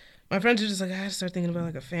 My friends are just like, I gotta start thinking about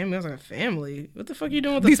like a family. I was like, a family? What the fuck are you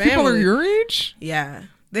doing with These a family? people are your age? Yeah.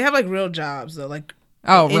 They have like real jobs though, like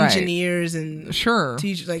Oh, right. engineers and Sure.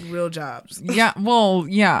 teachers, like real jobs. Yeah, well,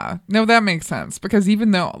 yeah. No, that makes sense because even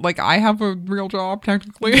though, like, I have a real job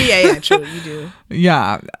technically. yeah, true, you do.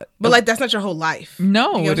 Yeah. But like that's not your whole life.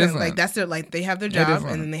 No, You know it what I'm saying? isn't. Like that's their, like they have their It job isn't.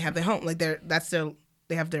 and then they have their home. Like they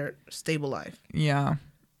have their stable life. Yeah.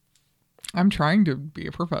 I'm trying to be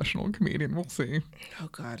a professional comedian. We'll see. Oh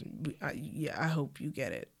God, I hope you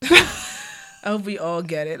get it. I hope we all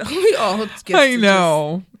get it. I hope we all get. I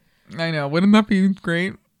know. Wouldn't that be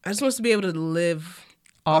great? I just want us to be able to live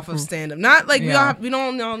off of of- stand up. Not like Yeah. we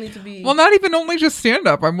don't all need to be. Well, not even only just stand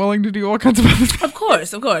up. I'm willing to do all kinds of other stuff. of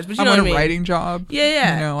course, but you I know want what I mean. a writing job.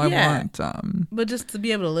 Yeah, You know, I yeah. want But just to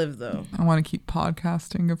be able to live though. I want to keep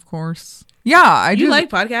podcasting, of course. Yeah, I You just like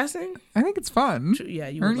podcasting? I think it's fun. Yeah,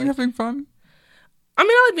 you Aren't would you like. having fun I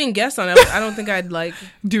mean, I like being guest on it. I don't think I'd like.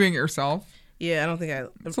 doing it yourself? Yeah, I don't think I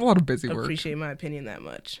It's a lot of busy work. appreciate my opinion that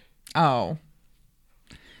much. Oh,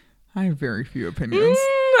 I have very few opinions.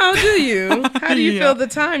 How do you? How do you Yeah. fill the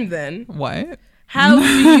time then? What? How do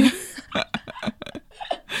you?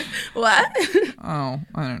 What? Oh,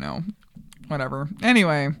 I don't know. Whatever.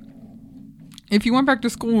 Anyway, if you went back to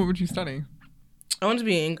school, what would you study? I want to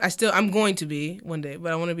be. I'm going to be one day,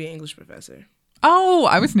 but I want to be an English professor. Oh,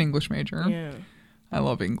 I was an English major. Yeah, I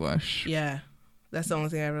love English. yeah. That's the only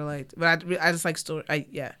thing I ever liked. But I just like story.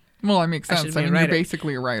 Yeah, Well, that makes I sense. should be I a mean, you're writer.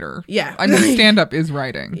 basically a writer. yeah. I mean, stand-up is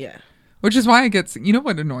writing. yeah. Which is why it gets, you know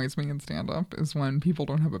what annoys me in stand-up is when people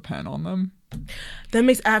don't have a pen on them. That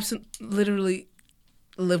makes literally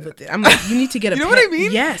live with it. I'm like, you need to get a. You know pen. what I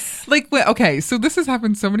mean? Yes. Like, okay, so this has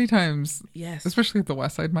happened so many times, Yes. especially at the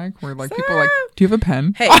West Side mic, where like people are like, do you have a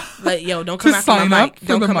pen? Hey, like, yo, don't To come after sign my up mic. for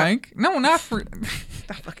Don't the come mic? No, not for...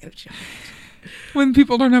 Stop fucking with you. When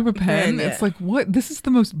people don't have a pen, yeah. it's like, what? This is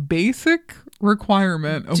the most basic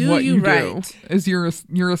requirement of Do what you you write? do. Is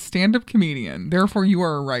you're a stand-up comedian, therefore you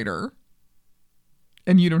are a writer,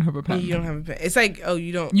 and you don't have a pen. You don't have a pen. It's like, oh,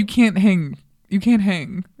 you don't. You can't hang. You can't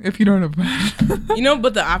hang if you don't have a pen. You know,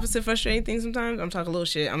 but the opposite frustrating thing sometimes, I'm talking a little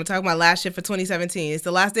shit. I'm going to talk my last shit for 2017. It's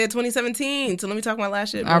the last day of 2017. So let me talk my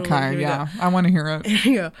last shit. Boom, here Okay, we yeah, I want to hear it. go.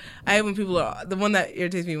 Here we go. I hate when people are, the one that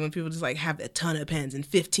irritates me when people just like have a ton of pens and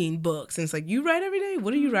 15 books. And it's like, you write every day?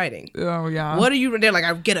 What are you writing? Oh yeah. What are you, they're like,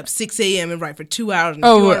 I get up 6 a.m. and write for 2 hours. And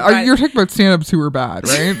Oh, write. you're talking about stand-ups who are bad,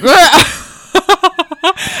 right?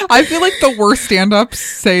 I feel like the worst stand-ups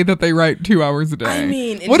say that they write 2 hours a day. I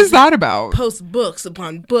mean, it what is just that about? Post books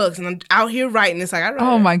upon books. And I'm out here writing. It's like, I write.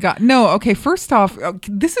 Oh my god. No, okay, first off,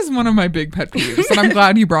 this is one of my big pet peeves, and I'm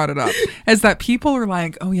glad you brought it up. Is that people are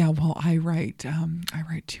like, "Oh yeah, well, I write 2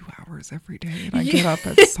 hours every day, and I get up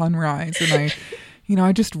at sunrise and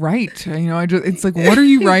I just write. It's like, what are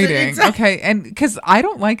you writing? Exactly. Okay, and because I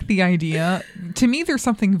don't like the idea. To me, there's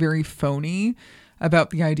something very phony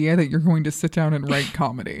about the idea that you're going to sit down and write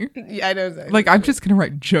comedy. Yeah, I know exactly. Like, I'm just gonna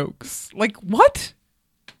write jokes. Like, what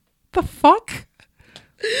the fuck?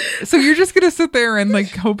 So you're just gonna sit there and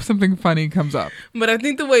like hope something funny comes up. But I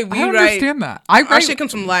think the way we I don't write, understand that. I our write, shit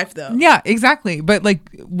comes from life though. yeah, exactly. But like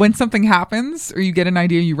when something happens or you get an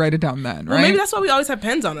idea, you write it down then, right? Well, maybe that's why we always have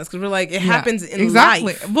pens on us, because we're like, it Yeah, happens in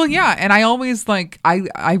exactly. life. Well, yeah, and I always like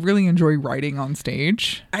I really enjoy writing on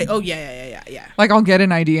stage. Yeah. Like I'll get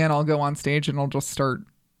an idea and I'll go on stage and I'll just start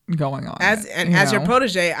going on. As it, as your know?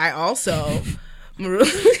 protege, I also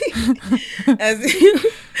really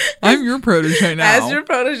I'm your protege now. As your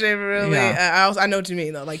protege, really. Yeah. I know what you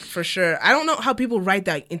mean, though. Like, for sure. I don't know how people write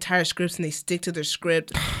that entire scripts and they stick to their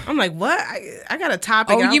script. I'm like, what? I got a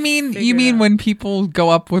topic. Oh, you mean when people go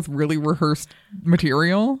up with really rehearsed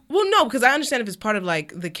material? Well, no, because I understand if it's part of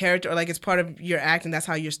like the character or like it's part of your act and that's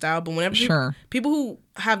how your style. But whenever people who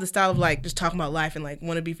have the style of like just talking about life and like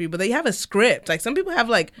want to be free, but they have a script. Like some people have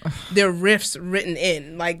like their riffs written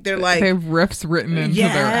in. Like they have riffs written into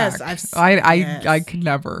their act. I could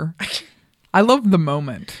never. I love the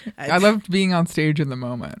moment. I loved being on stage in the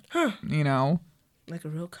moment. You know. Like a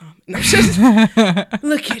real comic. No,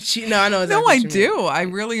 look at you. No, I know exactly. No, I do. I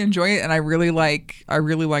really enjoy it, and I really like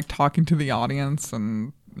talking to the audience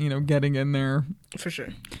and getting in there for sure.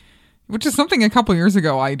 Which is something a couple years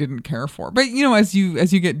ago I didn't care for, but as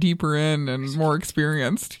you get deeper in and more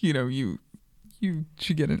experienced, you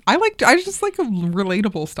should get in. I just like a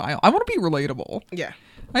relatable style. I want to be relatable. Yeah,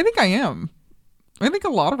 I think I am. I think a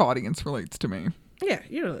lot of audience relates to me. Yeah,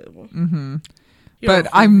 you're relatable. Mm-hmm. But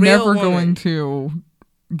I'm never going to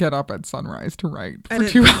get up at sunrise to write for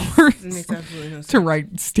 2 hours. It makes absolutely no sense. To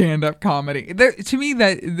write stand-up comedy. To me,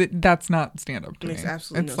 that's not stand-up to me. It makes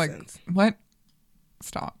absolutely no sense. What?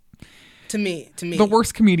 Stop. To me. The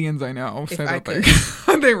worst comedians I know say that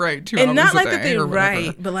they write 2 hours a day. And not like that they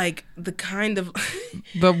write, but like the kind of...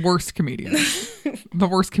 The worst comedians. The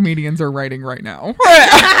worst comedians are writing right now.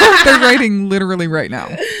 They're writing literally right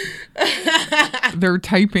now. They're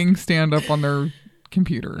typing stand-up on their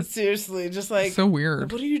computer. Seriously, just like so weird.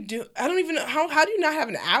 What do you do? I don't even know how do you not have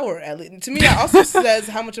an hour at least? To me, that also says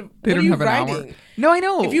how much of they don't have an hour. No, I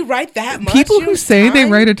know. If you write that much, people who say they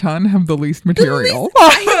write a ton have the least material.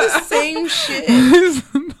 I hear the same shit.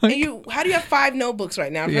 How do you have 5 notebooks right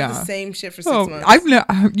now? I've had the same shit for 6 months.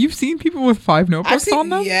 You've seen people with 5 notebooks on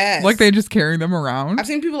them? Yes. Like they just carry them around. I've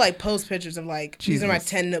seen people like post pictures of like these are my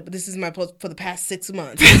 10 notebooks. This is my post for the past 6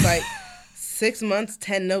 months. It's like 6 months,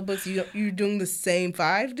 10 notebooks. You're doing the same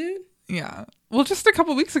 5, dude? Yeah. Well, just a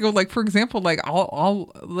couple weeks ago, like for example, like I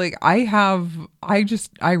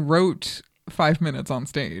wrote 5 minutes on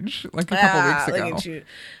stage like a couple weeks ago. Look at you.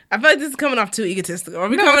 I feel like this is coming off too egotistical. Are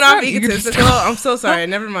we coming off egotistical? I'm so sorry.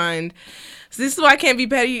 Never mind. So this is why I can't be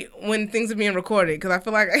petty when things are being recorded because I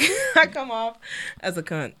feel like I come off as a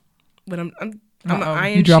cunt. But I'm an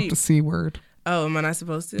iron You dropped sheep. a C word. Oh, am I not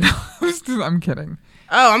supposed to? I'm kidding.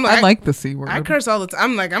 Oh, I like the C word. I curse all the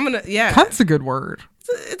time. I'm gonna, yeah. Cunt's a good word.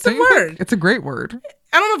 It's a word. It's a great word.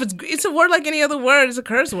 I don't know if it's a word like any other word. It's a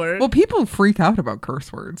curse word. Well, people freak out about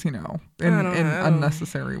curse words, in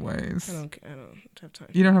unnecessary ways. I don't have time.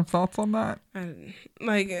 You don't have thoughts on that?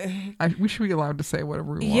 We should be allowed to say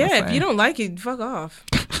whatever we want to say. Yeah, if you don't like it, fuck off.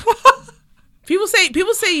 People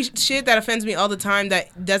say shit that offends me all the time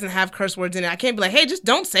that doesn't have curse words in it. I can't be like, hey, just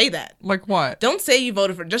don't say that. Like what? Don't say you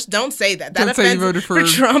voted for. Just don't say that. Don't say you voted for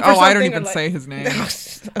Trump. Oh, I don't even say his name.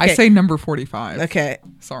 Okay. I say number 45. Okay.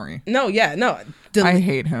 Sorry. No. I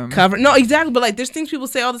hate him. No, exactly. But like, there's things people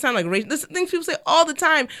say all the time, like there's things people say all the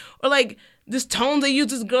time, or like this tone they use.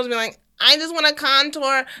 This girls be like, I just want to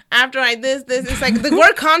contour after I this. It's like the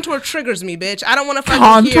word contour triggers me, bitch. I don't want to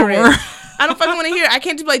fucking hear it. I don't fucking want to hear it. I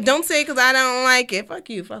can't just be like, don't say it because I don't like it. Fuck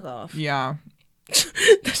you. Fuck off. Yeah.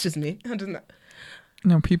 That's just me. I'm just not.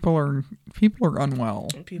 No, people are unwell.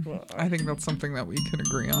 I think that's something that we can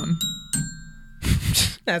agree on.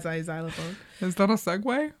 That's my xylophone. Is that a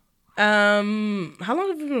segue? How long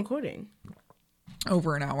have we been recording?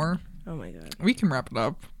 Over an hour. Oh my god. We can wrap it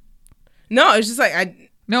up. No, it's just like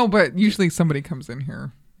No, but usually somebody comes in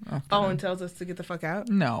here. And tells us to get the fuck out?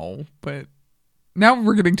 No, but now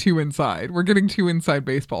we're getting too inside. We're getting too inside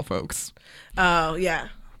baseball, folks. Oh, yeah.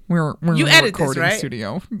 We're you in a recording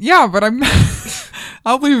studio. Yeah, but I'm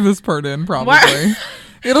I'll leave this part in probably.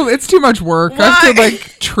 It's too much work. Why? I have to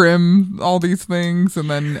like trim all these things and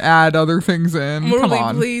then add other things in. Come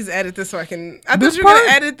on. Please edit this so I can thought you were going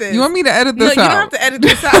to edit this. You want me to edit this out? No, you don't have to edit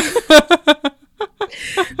this out.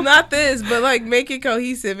 Not this, but like make it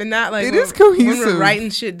cohesive and not like it is cohesive when we're writing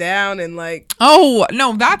shit down and like oh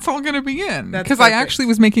no, that's all gonna be in because I actually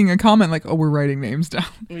was making a comment like we're writing names down.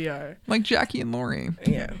 We are like Jackie and Lori.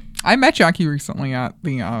 Yeah, I met Jackie recently at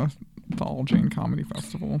the All Jane Comedy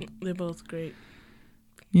Festival. They're both great.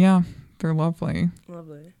 Yeah, they're lovely.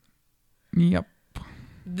 Yep.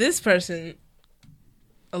 This person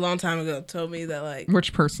a long time ago told me that like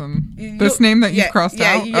which person this name that you crossed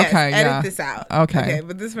out okay edit this out okay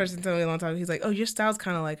but this person told me a long time ago, he's like, oh, your style's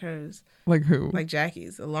kind of like hers. Like who? Like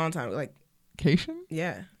Jackie's. A long time like Cation.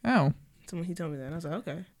 Yeah. Oh, he told me that and I was like,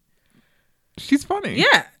 okay, she's funny.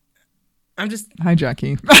 Yeah, I'm just hi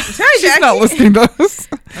Jackie. Hi Jackie. She's not listening to us.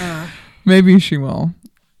 Maybe she will.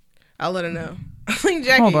 I'll let her know. Like,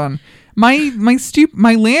 Jackie. Hold on. My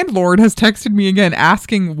landlord has texted me again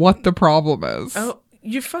asking what the problem is. Oh,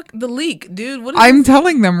 you're the leak, dude. What is I'm this?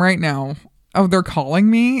 telling them right now. Oh, they're calling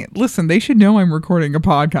me? Listen, they should know I'm recording a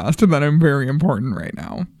podcast and that I'm very important right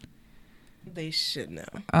now. They should know.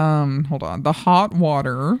 Hold on. The hot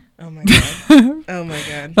water. Oh my god. Oh my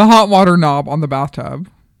god. The hot water knob on the bathtub.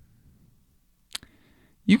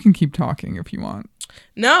 You can keep talking if you want.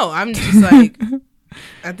 No, I'm just like,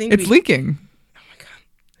 I think it's leaking. Oh my god.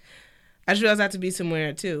 I just realized I have to be somewhere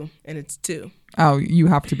at 2, and it's 2. Oh, you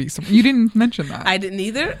have to be somewhere. You didn't mention that. I didn't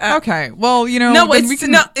either. Okay. Well, you know. No,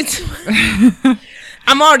 it's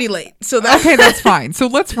I'm already late. So okay, that's fine. So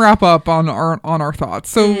let's wrap up on our thoughts.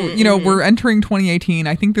 So, you know, we're entering 2018.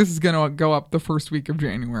 I think this is going to go up the first week of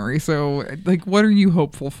January. So, like, what are you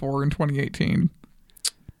hopeful for in 2018?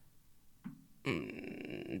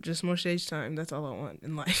 Just more stage time. That's all I want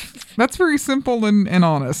in life. That's very simple and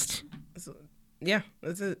honest. So, yeah,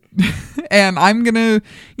 that's it. And I'm going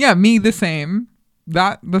to, me the same.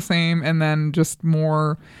 That the same. And then just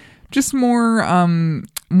more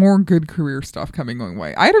good career stuff coming my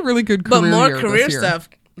way. I had a really good career year. But more career stuff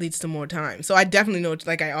leads to more time. So I definitely know,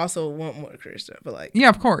 like, I also want more career stuff. But like, yeah,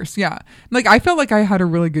 of course, yeah. Like, I felt like I had a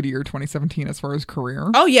really good year 2017 as far as career.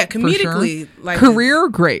 Oh yeah, comedically, sure. like career,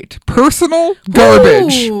 great. Personal,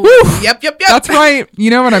 garbage. Woo. Woo. Yep. That's right. You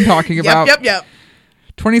know what I'm talking about. Yep.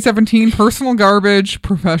 2017, personal garbage,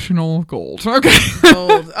 professional gold. Okay.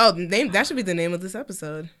 Gold. Oh, that should be the name of this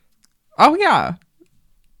episode. Oh yeah.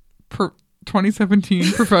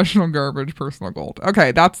 2017 professional garbage, personal gold.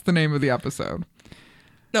 Okay, that's the name of the episode.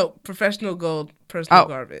 No, professional gold, personal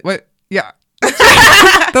garbage. Wait, yeah.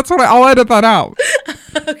 That's what I'll edit that out.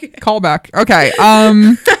 Okay. Call back. Okay.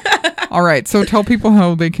 All right. So tell people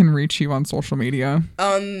how they can reach you on social media.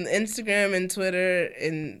 On Instagram and Twitter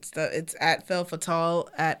and stuff, it's at Felfatale,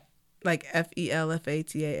 at like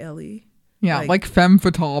FELFATALE. Yeah, like femme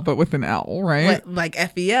fatale, but with an L, right? Like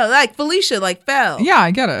FEL, like Felicia, like Fel. Yeah, I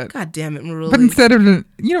get it. God damn it, Maruli. But instead of,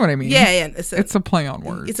 you know what I mean? Yeah. It's a play on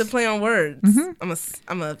words. It's a play on words.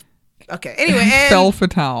 Mm-hmm. Okay. Anyway, and Felle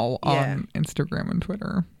Fatale on Instagram and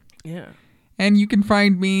Twitter. Yeah. And you can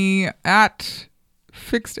find me at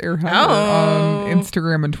Fixed Air Heather on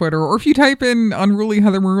Instagram and Twitter. Or if you type in Unruly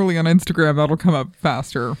Heather Maruli on Instagram, that'll come up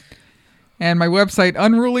faster. And my website,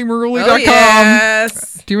 unrulymaruli.com. Oh,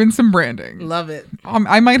 yes. Doing some branding. Love it.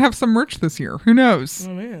 I might have some merch this year. Who knows?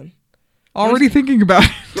 Oh, man. Already thinking about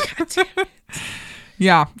it.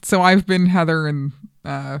 Yeah. So I've been Heather, and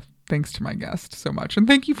thanks to my guest so much. And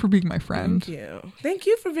thank you for being my friend. Thank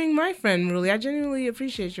you for being my friend, Maruli. I genuinely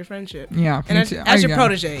appreciate your friendship. Yeah. And as your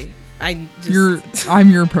protege, I'm your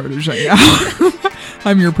protege. Yeah.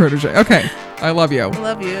 I'm your protege. Okay. I love you. I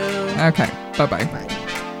love you. Okay. Bye-bye. Bye.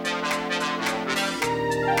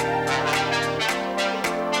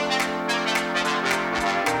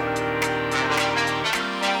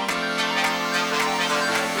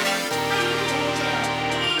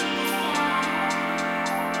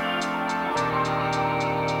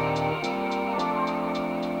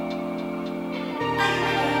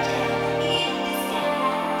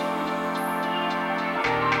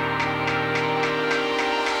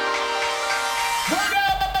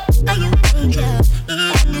 Are you angel in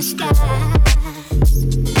the skies?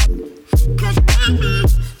 'Cause baby,